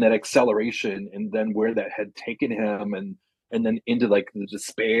 and that acceleration, and then where that had taken him, and then into like the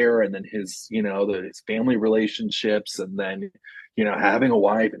despair, and then his, his family relationships, and then, having a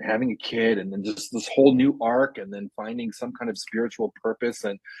wife and having a kid, and then just this whole new arc, and then finding some kind of spiritual purpose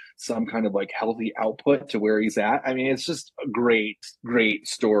and some kind of like healthy output to where he's at. I mean, it's just a great, great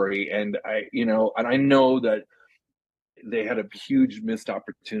story. And I know that they had a huge missed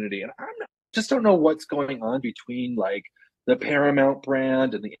opportunity, and just don't know what's going on between like the Paramount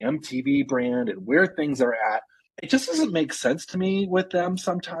brand and the MTV brand and where things are at. It just doesn't make sense to me with them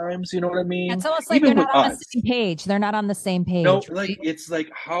sometimes. You know what I mean? It's almost like they're not on the same page. They're not on the same page. No, like it's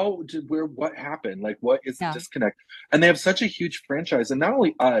like what happened? Like what is the disconnect? And they have such a huge franchise, and not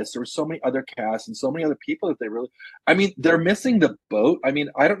only us, there were so many other casts and so many other people that they're missing the boat. I mean,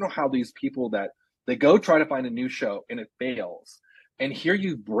 I don't know how these people that they go try to find a new show and it fails. And here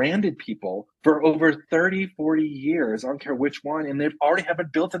you've branded people for over 30, 40 years. I don't care which one. And they already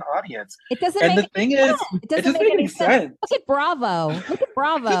haven't built an audience. It doesn't and make the thing is, it doesn't make any sense. Look at Bravo.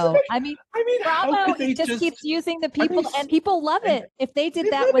 I mean, Bravo just keeps using the people, and people love it. If they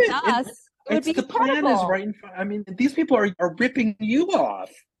did that with us, it would be incredible. Plan is right in front. I mean, these people are ripping you off.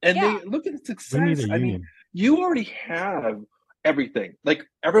 And they look at the success. I mean, you already have everything. Like,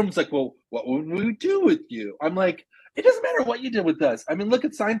 everyone's like, well, what would we do with you? I'm like, it doesn't matter what you did with us. I mean, look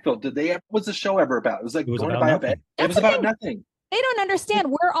at Seinfeld. What's the show ever about? It was like going to buy a bed. It was about nothing. They don't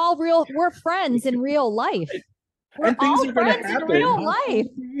understand. We're friends in real life. And things are going to happen. In real life.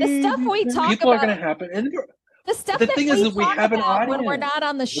 The stuff we talk about. People are going to happen. And the stuff that we talk about when we're not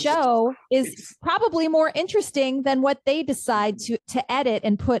on the show is probably more interesting than what they decide to edit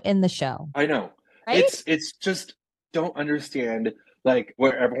and put in the show. I know. Right? It's just don't understand. Like,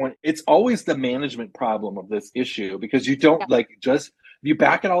 where everyone, it's always the management problem of this issue, because you don't if you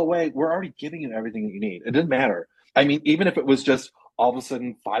back it all away, we're already giving you everything that you need. It doesn't matter. I mean, even if it was just all of a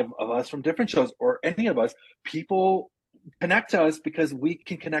sudden 5 of us from different shows, or any of us, people connect to us because we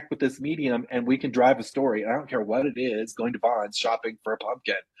can connect with this medium and we can drive a story. And I don't care what it is, going to Bonds, shopping for a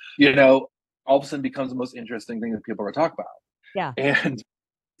pumpkin, all of a sudden becomes the most interesting thing that people are talking about. Yeah. And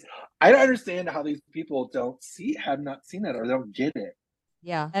I don't understand how these people have not seen that, or don't get it.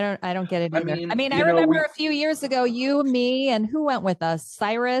 Yeah, I don't get it either. I I mean, mean, I remember a few years ago, you, me, and who went with us?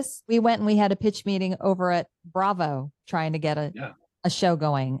 Cyrus. We went and we had a pitch meeting over at Bravo trying to get a show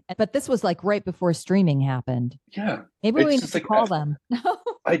going. But this was like right before streaming happened. Yeah. Maybe we need to call them.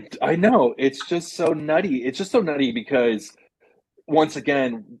 I know. It's just so nutty. It's just so nutty because once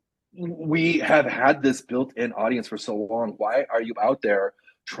again, we have had this built-in audience for so long. Why are you out there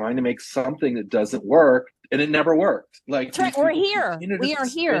trying to make something that doesn't work? And it never worked. Like, right. We're here. We are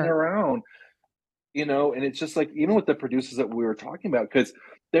here. Around, and it's just like, even with the producers that we were talking about, because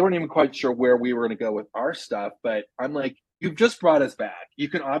they weren't even quite sure where we were going to go with our stuff. But I'm like, you've just brought us back. You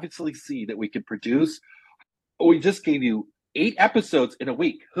can obviously see that we can produce. We just gave you 8 episodes in a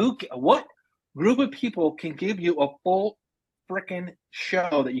week. What group of people can give you a full freaking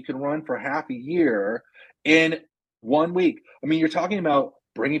show that you can run for half a year in 1 week? I mean, you're talking about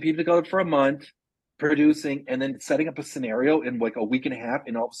bringing people together for a month, producing, and then setting up a scenario in like a week and a half,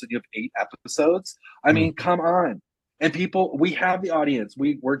 and all of a sudden you have 8 episodes. I mean, come on. And people, we have the audience.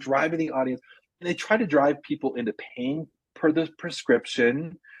 We're driving the audience, and they try to drive people into paying per the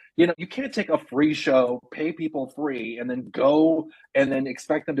prescription. You can't take a free show, pay people free, and then go and then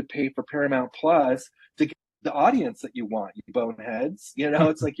expect them to pay for Paramount Plus to get the audience that you want, you boneheads.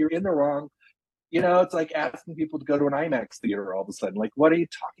 It's like you're in the wrong. It's like asking people to go to an IMAX theater all of a sudden. Like, what are you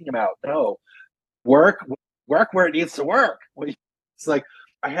talking about? No. Work where it needs to work. It's like,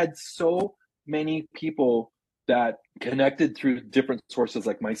 I had so many people that connected through different sources,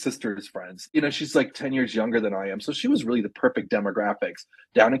 like my sister's friends. She's like 10 years younger than I am. So she was really the perfect demographics.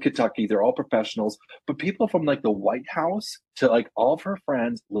 Down in Kentucky, they're all professionals, but people from like the White House to like all of her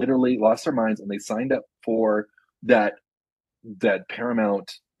friends literally lost their minds, and they signed up for that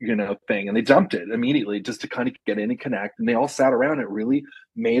Paramount thing, and they dumped it immediately just to kind of get in and connect. And they all sat around. It really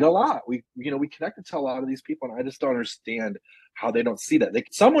made a lot. We connected to a lot of these people, and I just don't understand how they don't see that.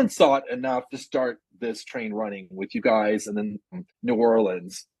 Someone saw it enough to start this train running with you guys, and then New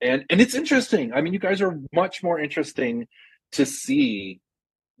Orleans. And it's interesting. I mean, you guys are much more interesting to see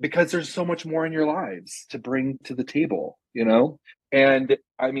because there's so much more in your lives to bring to the table, And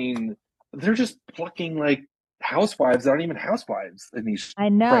I mean, they're just plucking like housewives that aren't even housewives in these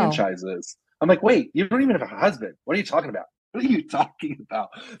franchises. I'm like, wait, you don't even have a husband. What are you talking about? What are you talking about?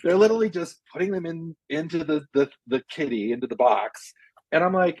 They're literally just putting them into the kitty, into the box. And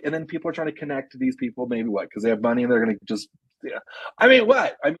I'm like, and then people are trying to connect to these people, maybe what? Because they have money and they're going to just, I mean,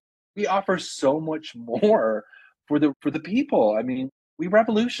 what? I mean, we offer so much more for the people. I mean, we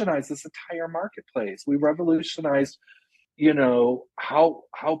revolutionized this entire marketplace. We revolutionized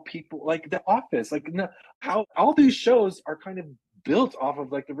how people, like The Office, like how all these shows are kind of built off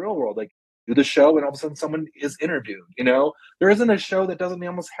of like the real world. Like, do the show and all of a sudden someone is interviewed. There isn't a show that doesn't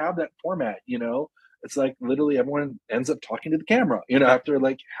almost have that format. It's like literally everyone ends up talking to the camera, after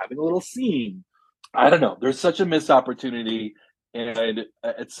like having a little scene. I don't know. There's such a missed opportunity, and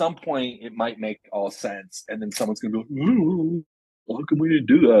at some point it might make all sense, and then someone's gonna be like, how come we didn't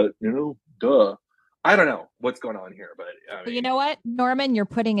do that? Duh. I don't know what's going on here, but I mean, you know what, Norman, you're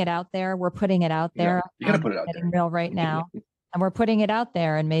putting it out there. We're putting it out there. You gotta put it out there. Real right now, and we're putting it out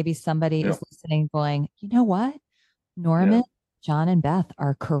there. And maybe somebody is listening, going, you know what, Norman, John, and Beth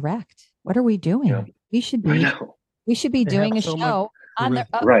are correct. What are we doing? Yeah. We should be doing a show on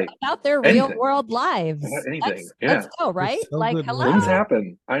about their real world lives. Anything. Let's go, right? So like, hello. Things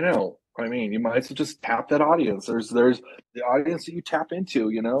happen. I know. I mean, you might as well just tap that audience. There's the audience that you tap into.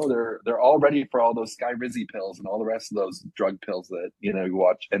 They're all ready for all those Sky Rizzy pills and all the rest of those drug pills that you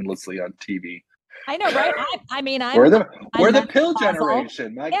watch endlessly on TV. I know, right? I mean, we're the pill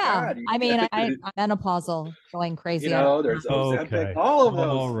generation. My God. I mean, I'm menopausal, going crazy. There's Ozempic, all of those.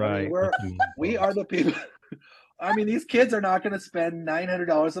 All right. I mean, we are the people. I mean, these kids are not going to spend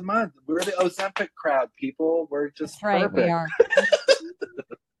 $900 a month. We're the Ozempic crowd, people. We're just perfect. We are.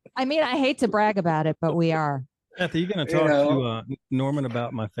 I mean, I hate to brag about it, but we are. Beth, are you going to talk to Norman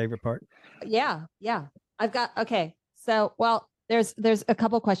about my favorite part? Yeah. I've got, okay. So, well, there's a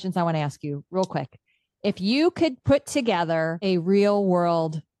couple of questions I want to ask you real quick. If you could put together a real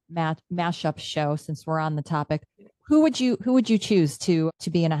world mashup show, since we're on the topic, who would you choose to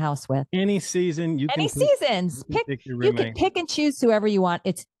be in a house with? Any season seasons. You can pick and choose whoever you want.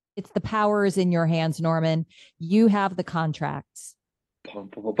 It's the power is in your hands, Norman. You have the contracts.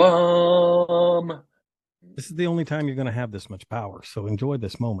 Bum, bum, bum. This is the only time you're going to have this much power, so enjoy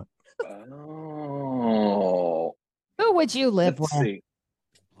this moment. Oh. Who would you live with? See.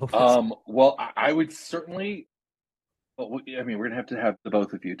 Well, I would certainly. Well, I mean, we're gonna have to have the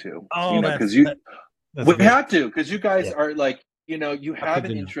both of you two. Because we have to, because you guys are like, you have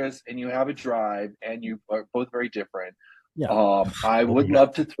an interest and you have a drive, and you are both very different. Yeah. I would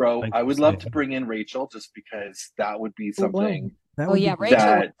love to throw. Thank I you, would love to Steve. bring in Rachel just because that would be Oh, wow. something. That Oh would yeah, be Rachel was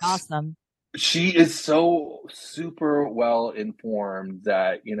that awesome. she is so super well informed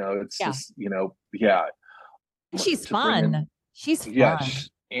that it's Yeah. just yeah. She's To bring in fun. She's yeah, fun.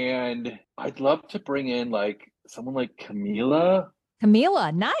 and I'd love to bring in like someone like Camila.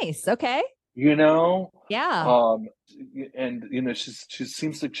 Camila, nice. Okay. You know, Yeah. and she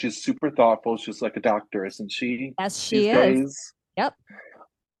seems like she's super thoughtful. She's like a doctor, isn't she? Yes, she These is. days. Yep.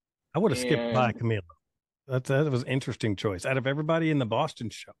 I would have skipped by And Camila. That was an interesting choice out of everybody in the Boston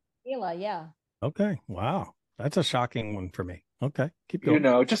show. Camila, yeah. Okay. Wow. That's a shocking one for me. Okay. Keep going.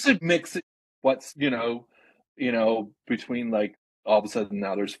 just to mix it, what's between like all of a sudden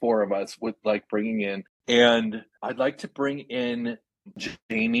now there's four of us with like bringing in, and I'd like to bring in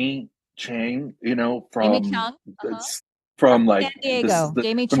Jamie Chang, Jamie from Chung. from like San Diego.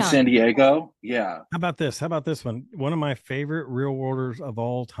 Jamie from Chung. San Diego. Yeah. How about this? How about this one? One of my favorite real worlders of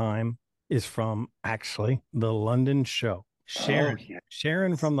all time is from actually the London show. Sharon. Oh, yeah.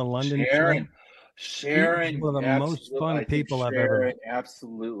 Sharon from the London Sharon. show. Sharon, One of the most fun I think people I've ever met.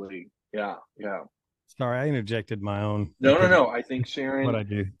 absolutely. Yeah, yeah. Sorry, I interjected my own No, opinion. I think What Sharon, I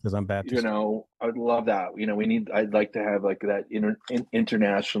do because I'm Baptist. I would love that. I'd like to have like that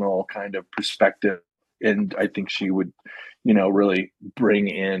international kind of perspective. And I think she would, really bring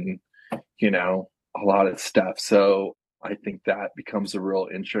in, a lot of stuff. So I think that becomes a real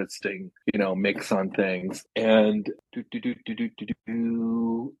interesting, mix on things. And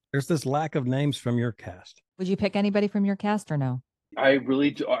There's this lack of names from your cast. Would you pick anybody from your cast or no? I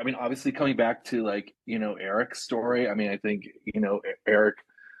really do. I mean, obviously coming back to like, Eric's story. I mean, I think, Eric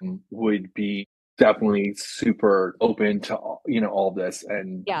would be definitely super open to, all of this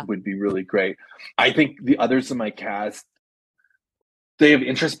and Yeah. would be really great. I think the others in my cast, they have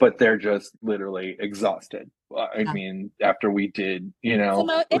interest, but they're just literally exhausted. I mean, after we did,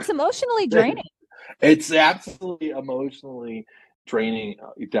 It's emotionally draining. It's absolutely emotionally draining,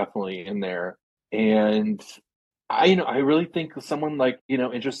 definitely in there. And I really think someone like,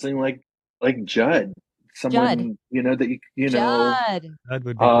 interesting, like Judd, someone, that Judd. That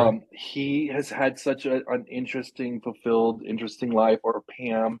would be great. he has had such an interesting, fulfilled, interesting life, or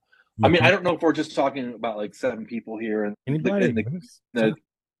Pam. I mean, I don't know if we're just talking about like 7 people here and Anybody?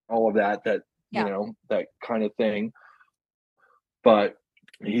 all of that, that kind of thing. But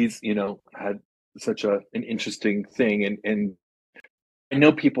he's, had such an interesting thing. And I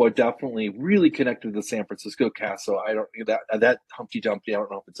know people are definitely really connected to the San Francisco cast. So I don't that Humpty Dumpty, I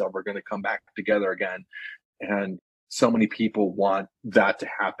don't know if it's ever going to come back together again. And so many people want that to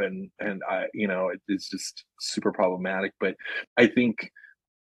happen. And it's just super problematic. But I think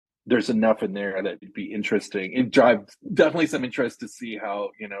there's enough in there that would be interesting. It drive definitely some interest to see how,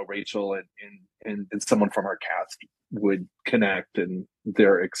 Rachel and someone from our cast would connect and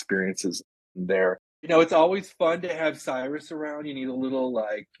their experiences there. It's always fun to have Cyrus around. You need a little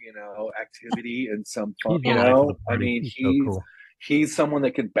activity and some fun, I mean, he's someone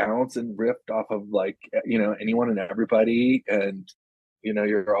that can bounce and riff off of like, anyone and everybody. And,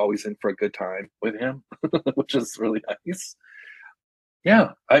 you're always in for a good time with him, which is really nice.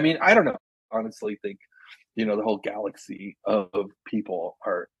 Yeah. I mean, I don't know. Honestly, think, the whole galaxy of people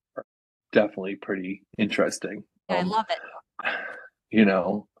are definitely pretty interesting. I love it.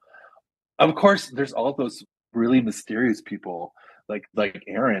 Of course, there's all those really mysterious people like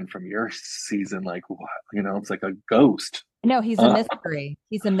Aaron from your season. Like, it's like a ghost. No, he's a mystery.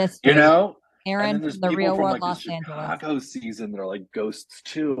 He's a mystery. Aaron from the real world, like Los Angeles. Chicago season, they're like ghosts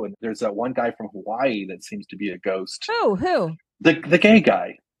too. And there's that one guy from Hawaii that seems to be a ghost. Who? The gay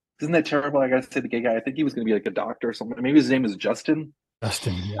guy. Isn't that terrible? I gotta say the gay guy. I think he was going to be like a doctor or something. Maybe his name is Justin.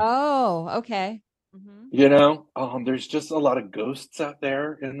 Justin. Yeah. Oh, okay. Mm-hmm. There's just a lot of ghosts out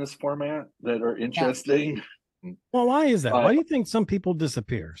there in this format that are interesting. Yeah. Well, why is that? Why do you think some people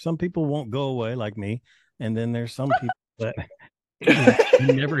disappear? Some people won't go away like me. And then there's some people that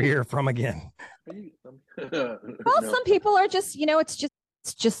you never hear from again. Well, some people are just,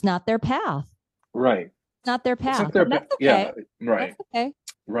 it's just not their path. Right. It's not their path. Not their That's okay. Yeah. Right. That's okay.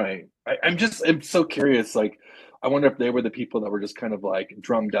 Right. I'm so curious. Like, I wonder if they were the people that were just kind of like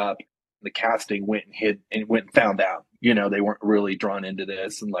drummed up. The casting went and found out, they weren't really drawn into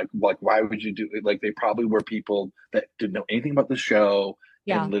this. And like, why would you do it? Like, they probably were people that didn't know anything about the show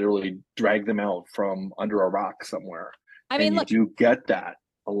and literally dragged them out from under a rock somewhere. I mean, look, you do get that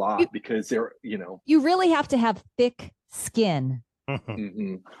a lot because they're, you really have to have thick skin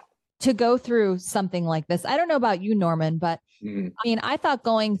to go through something like this. I don't know about you, Norman, but I mean, I thought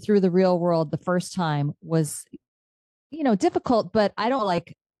going through the real world the first time was, difficult, but I don't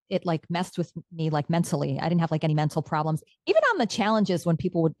it like messed with me like mentally. I didn't have like any mental problems. Even on the challenges when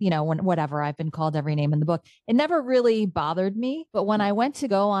people would, when whatever, I've been called every name in the book, it never really bothered me. But when I went to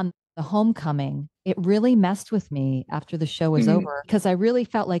go on the homecoming, it really messed with me after the show was over, because I really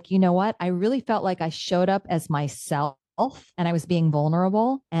felt like, you know what? I really felt like I showed up as myself and I was being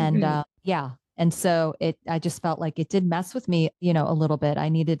vulnerable. And yeah. And so I just felt like it did mess with me, a little bit. I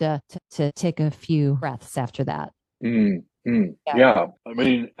needed to take a few breaths after that. Yeah. I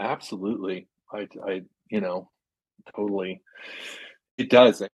mean, absolutely. I, totally. It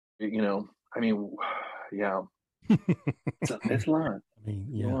does. I mean, yeah. It's a lot. I mean,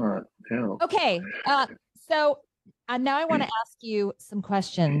 yeah. A lot. Yeah. Okay. So now I want to ask you some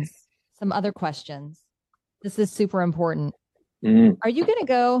questions, some other questions. This is super important. Are you going to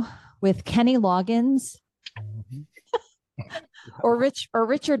go with Kenny Loggins or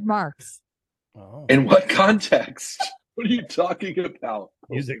Richard Marx? Oh. In what context? What are you talking about?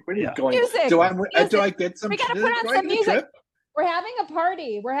 Music. Where are you going? Music. Do I get some? We got to put on some music. Trip? We're having a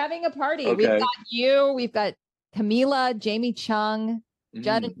party. Okay. We've got you. We've got Camila, Jamie Chung,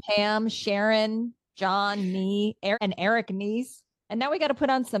 Judd and Pam, Sharon, John, me, and Eric Neese. And now we got to put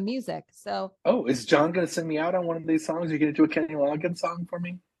on some music. So. Oh, is John going to sing me out on one of these songs? Are you going to do a Kenny Loggins song for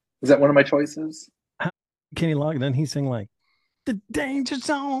me? Is that one of my choices? Kenny Loggins, doesn't he sing like The Danger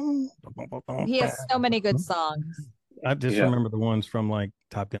Zone? He has so many good songs. I just remember the ones from like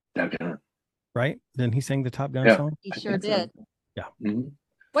Top Gun. Right? Didn't he sing the Top Gun song? He sure did. So. Yeah.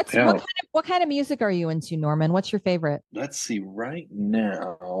 What kind of music are you into, Norman? What's your favorite? Let's see. Right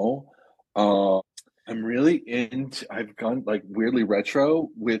now, I'm really into. I've gone like weirdly retro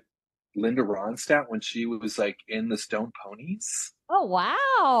with Linda Ronstadt when she was like in the Stone Ponies. Oh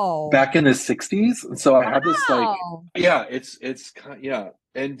wow! Back in the '60s, and so I have this like, it's kind,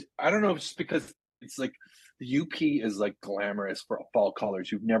 and I don't know, just because it's like the UP is like glamorous for fall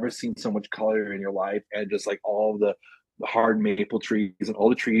colors. You've never seen so much color in your life, and just like all the hard maple trees and all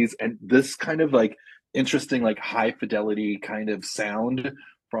the trees, and this kind of like interesting like high fidelity kind of sound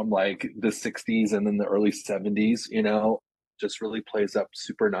from like the 60s and then the early 70s, just really plays up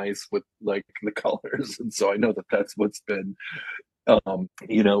super nice with like the colors. And so I know that that's what's been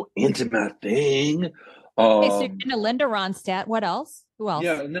into my thing. Okay, so you're into Linda Ronstadt. What else? Who else?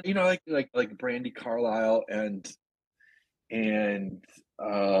 Yeah, like Brandy Carlisle and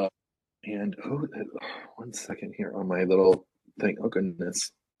one second here on my little thing. Oh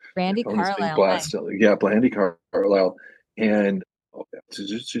goodness. Brandy Carlisle. Yeah, Brandy Carlisle. And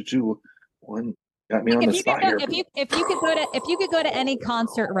one got me on the spot here. If you could go to any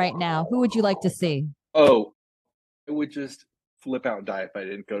concert right now, who would you like to see? Oh, it would just flip out and die if I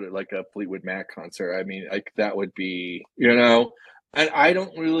didn't go to like a Fleetwood Mac concert. I mean, like that would be, and I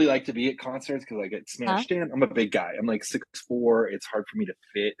don't really like to be at concerts because I get smashed in. I'm a big guy. I'm like 6'4". It's hard for me to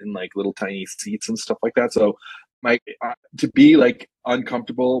fit in like little tiny seats and stuff like that. So to be like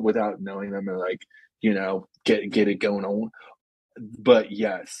uncomfortable without knowing them and like, get it going on. But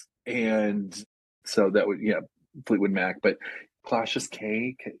yes. And so that would, Fleetwood Mac, but Cautious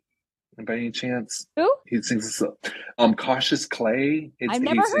K, by any chance? Who? He sings this Cautious Clay. I've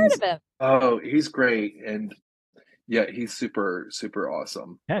never heard of him. Oh, he's great. And yeah, he's super, super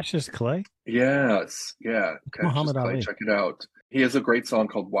awesome. Cassius Clay? Yes. Yeah. Muhammad Clay, Ali. check it out. He has a great song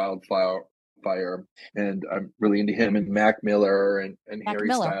called Wildfire. And I'm really into him and Mac Miller and Harry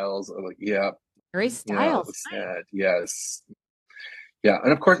Styles. Harry Styles. Sad. Yes. Yeah.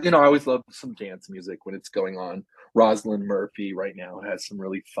 And of course, I always love some dance music when it's going on. Rosalind Murphy right now has some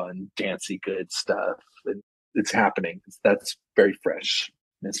really fun, dancey, good stuff. And it's happening. That's very fresh.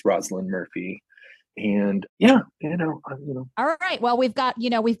 It's Rosalind Murphy. And All right. Well, we've got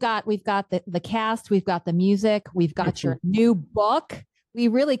the cast, we've got the music, we've got your new book. We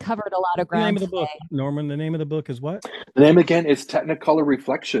really covered a lot of ground. The name of the book, Norman, the name of the book is what? The name again is Technicolor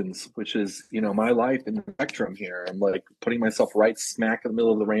Reflections, which is, my life in the spectrum here. I'm like putting myself right smack in the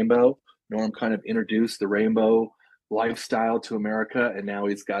middle of the rainbow. Norm kind of introduced the rainbow lifestyle to America, and now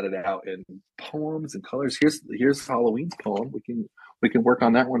he's got it out in poems and colors. Here's Halloween's poem. We can work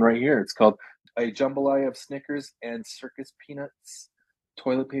on that one right here. It's called A Jambalaya of Snickers and Circus Peanuts.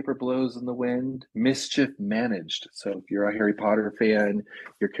 Toilet paper blows in the wind. Mischief managed. So if you're a Harry Potter fan,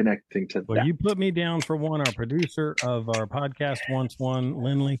 you're connecting to that. You put me down for one. Our producer of our podcast wants one,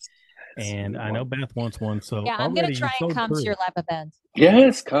 Lindley. And I know Beth wants one. So yeah, I'm going to try and come to your live event.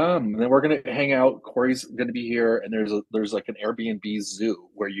 Yes, come. And then we're going to hang out. Corey's going to be here. And there's like an Airbnb zoo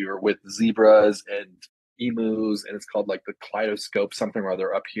where you're with zebras and emus. And it's called like the Kaleidoscope something or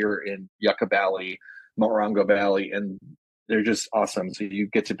other up here in Yucca Valley, Morongo Valley. And they're just awesome. So you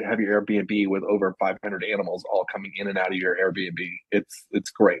get to have your Airbnb with over 500 animals all coming in and out of your Airbnb.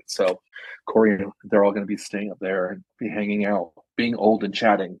 It's great. So Corey, they're all going to be staying up there and be hanging out, being old and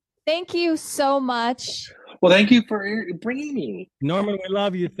chatting. Thank you so much. Well, thank you for bringing me. Norman, we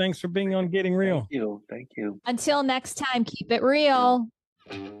love you. Thanks for being on Getting Real. Thank you. Until next time, keep it real.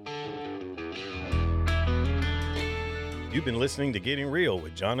 You've been listening to Getting Real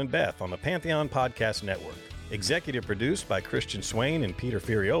with John and Beth on the Pantheon Podcast Network. Executive produced by Christian Swain and Peter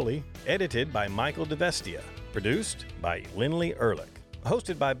Furioli. Edited by Michael DeVestia. Produced by Lindley Ehrlich.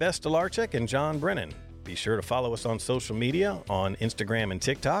 Hosted by Beth Stolarczyk and John Brennan. Be sure to follow us on social media on Instagram and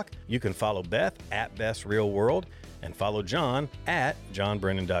TikTok. You can follow Beth at Beth's Real World and follow John at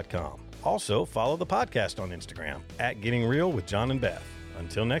johnbrennan.com. Also, follow the podcast on Instagram at Getting Real with John and Beth.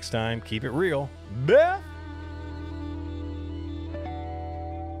 Until next time, keep it real. Beth!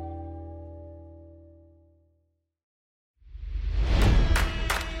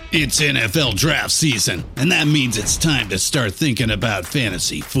 It's NFL draft season, and that means it's time to start thinking about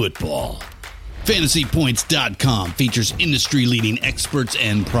fantasy football. FantasyPoints.com features industry-leading experts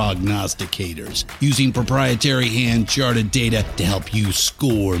and prognosticators using proprietary hand-charted data to help you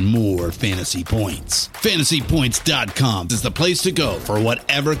score more fantasy points. FantasyPoints.com is the place to go for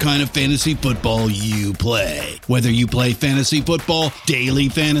whatever kind of fantasy football you play. Whether you play fantasy football, daily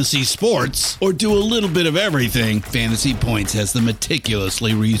fantasy sports, or do a little bit of everything, Fantasy Points has the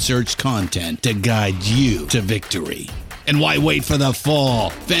meticulously researched content to guide you to victory. And why wait for the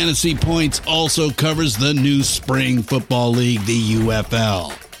fall? Fantasy Points also covers the new spring football league, the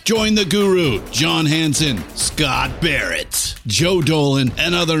UFL. Join the guru, John Hansen, Scott Barrett, Joe Dolan,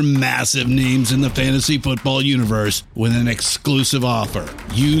 and other massive names in the fantasy football universe with an exclusive offer.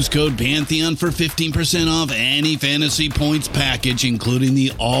 Use code Pantheon for 15% off any Fantasy Points package, including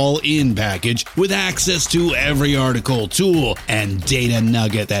the all-in package, with access to every article, tool, and data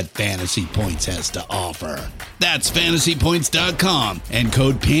nugget that Fantasy Points has to offer. That's FantasyPoints.com and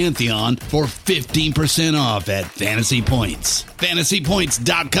code Pantheon for 15% off at Fantasy Points.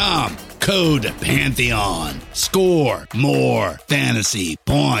 FantasyPoints.com, code Pantheon. Score more fantasy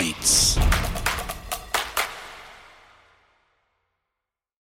points.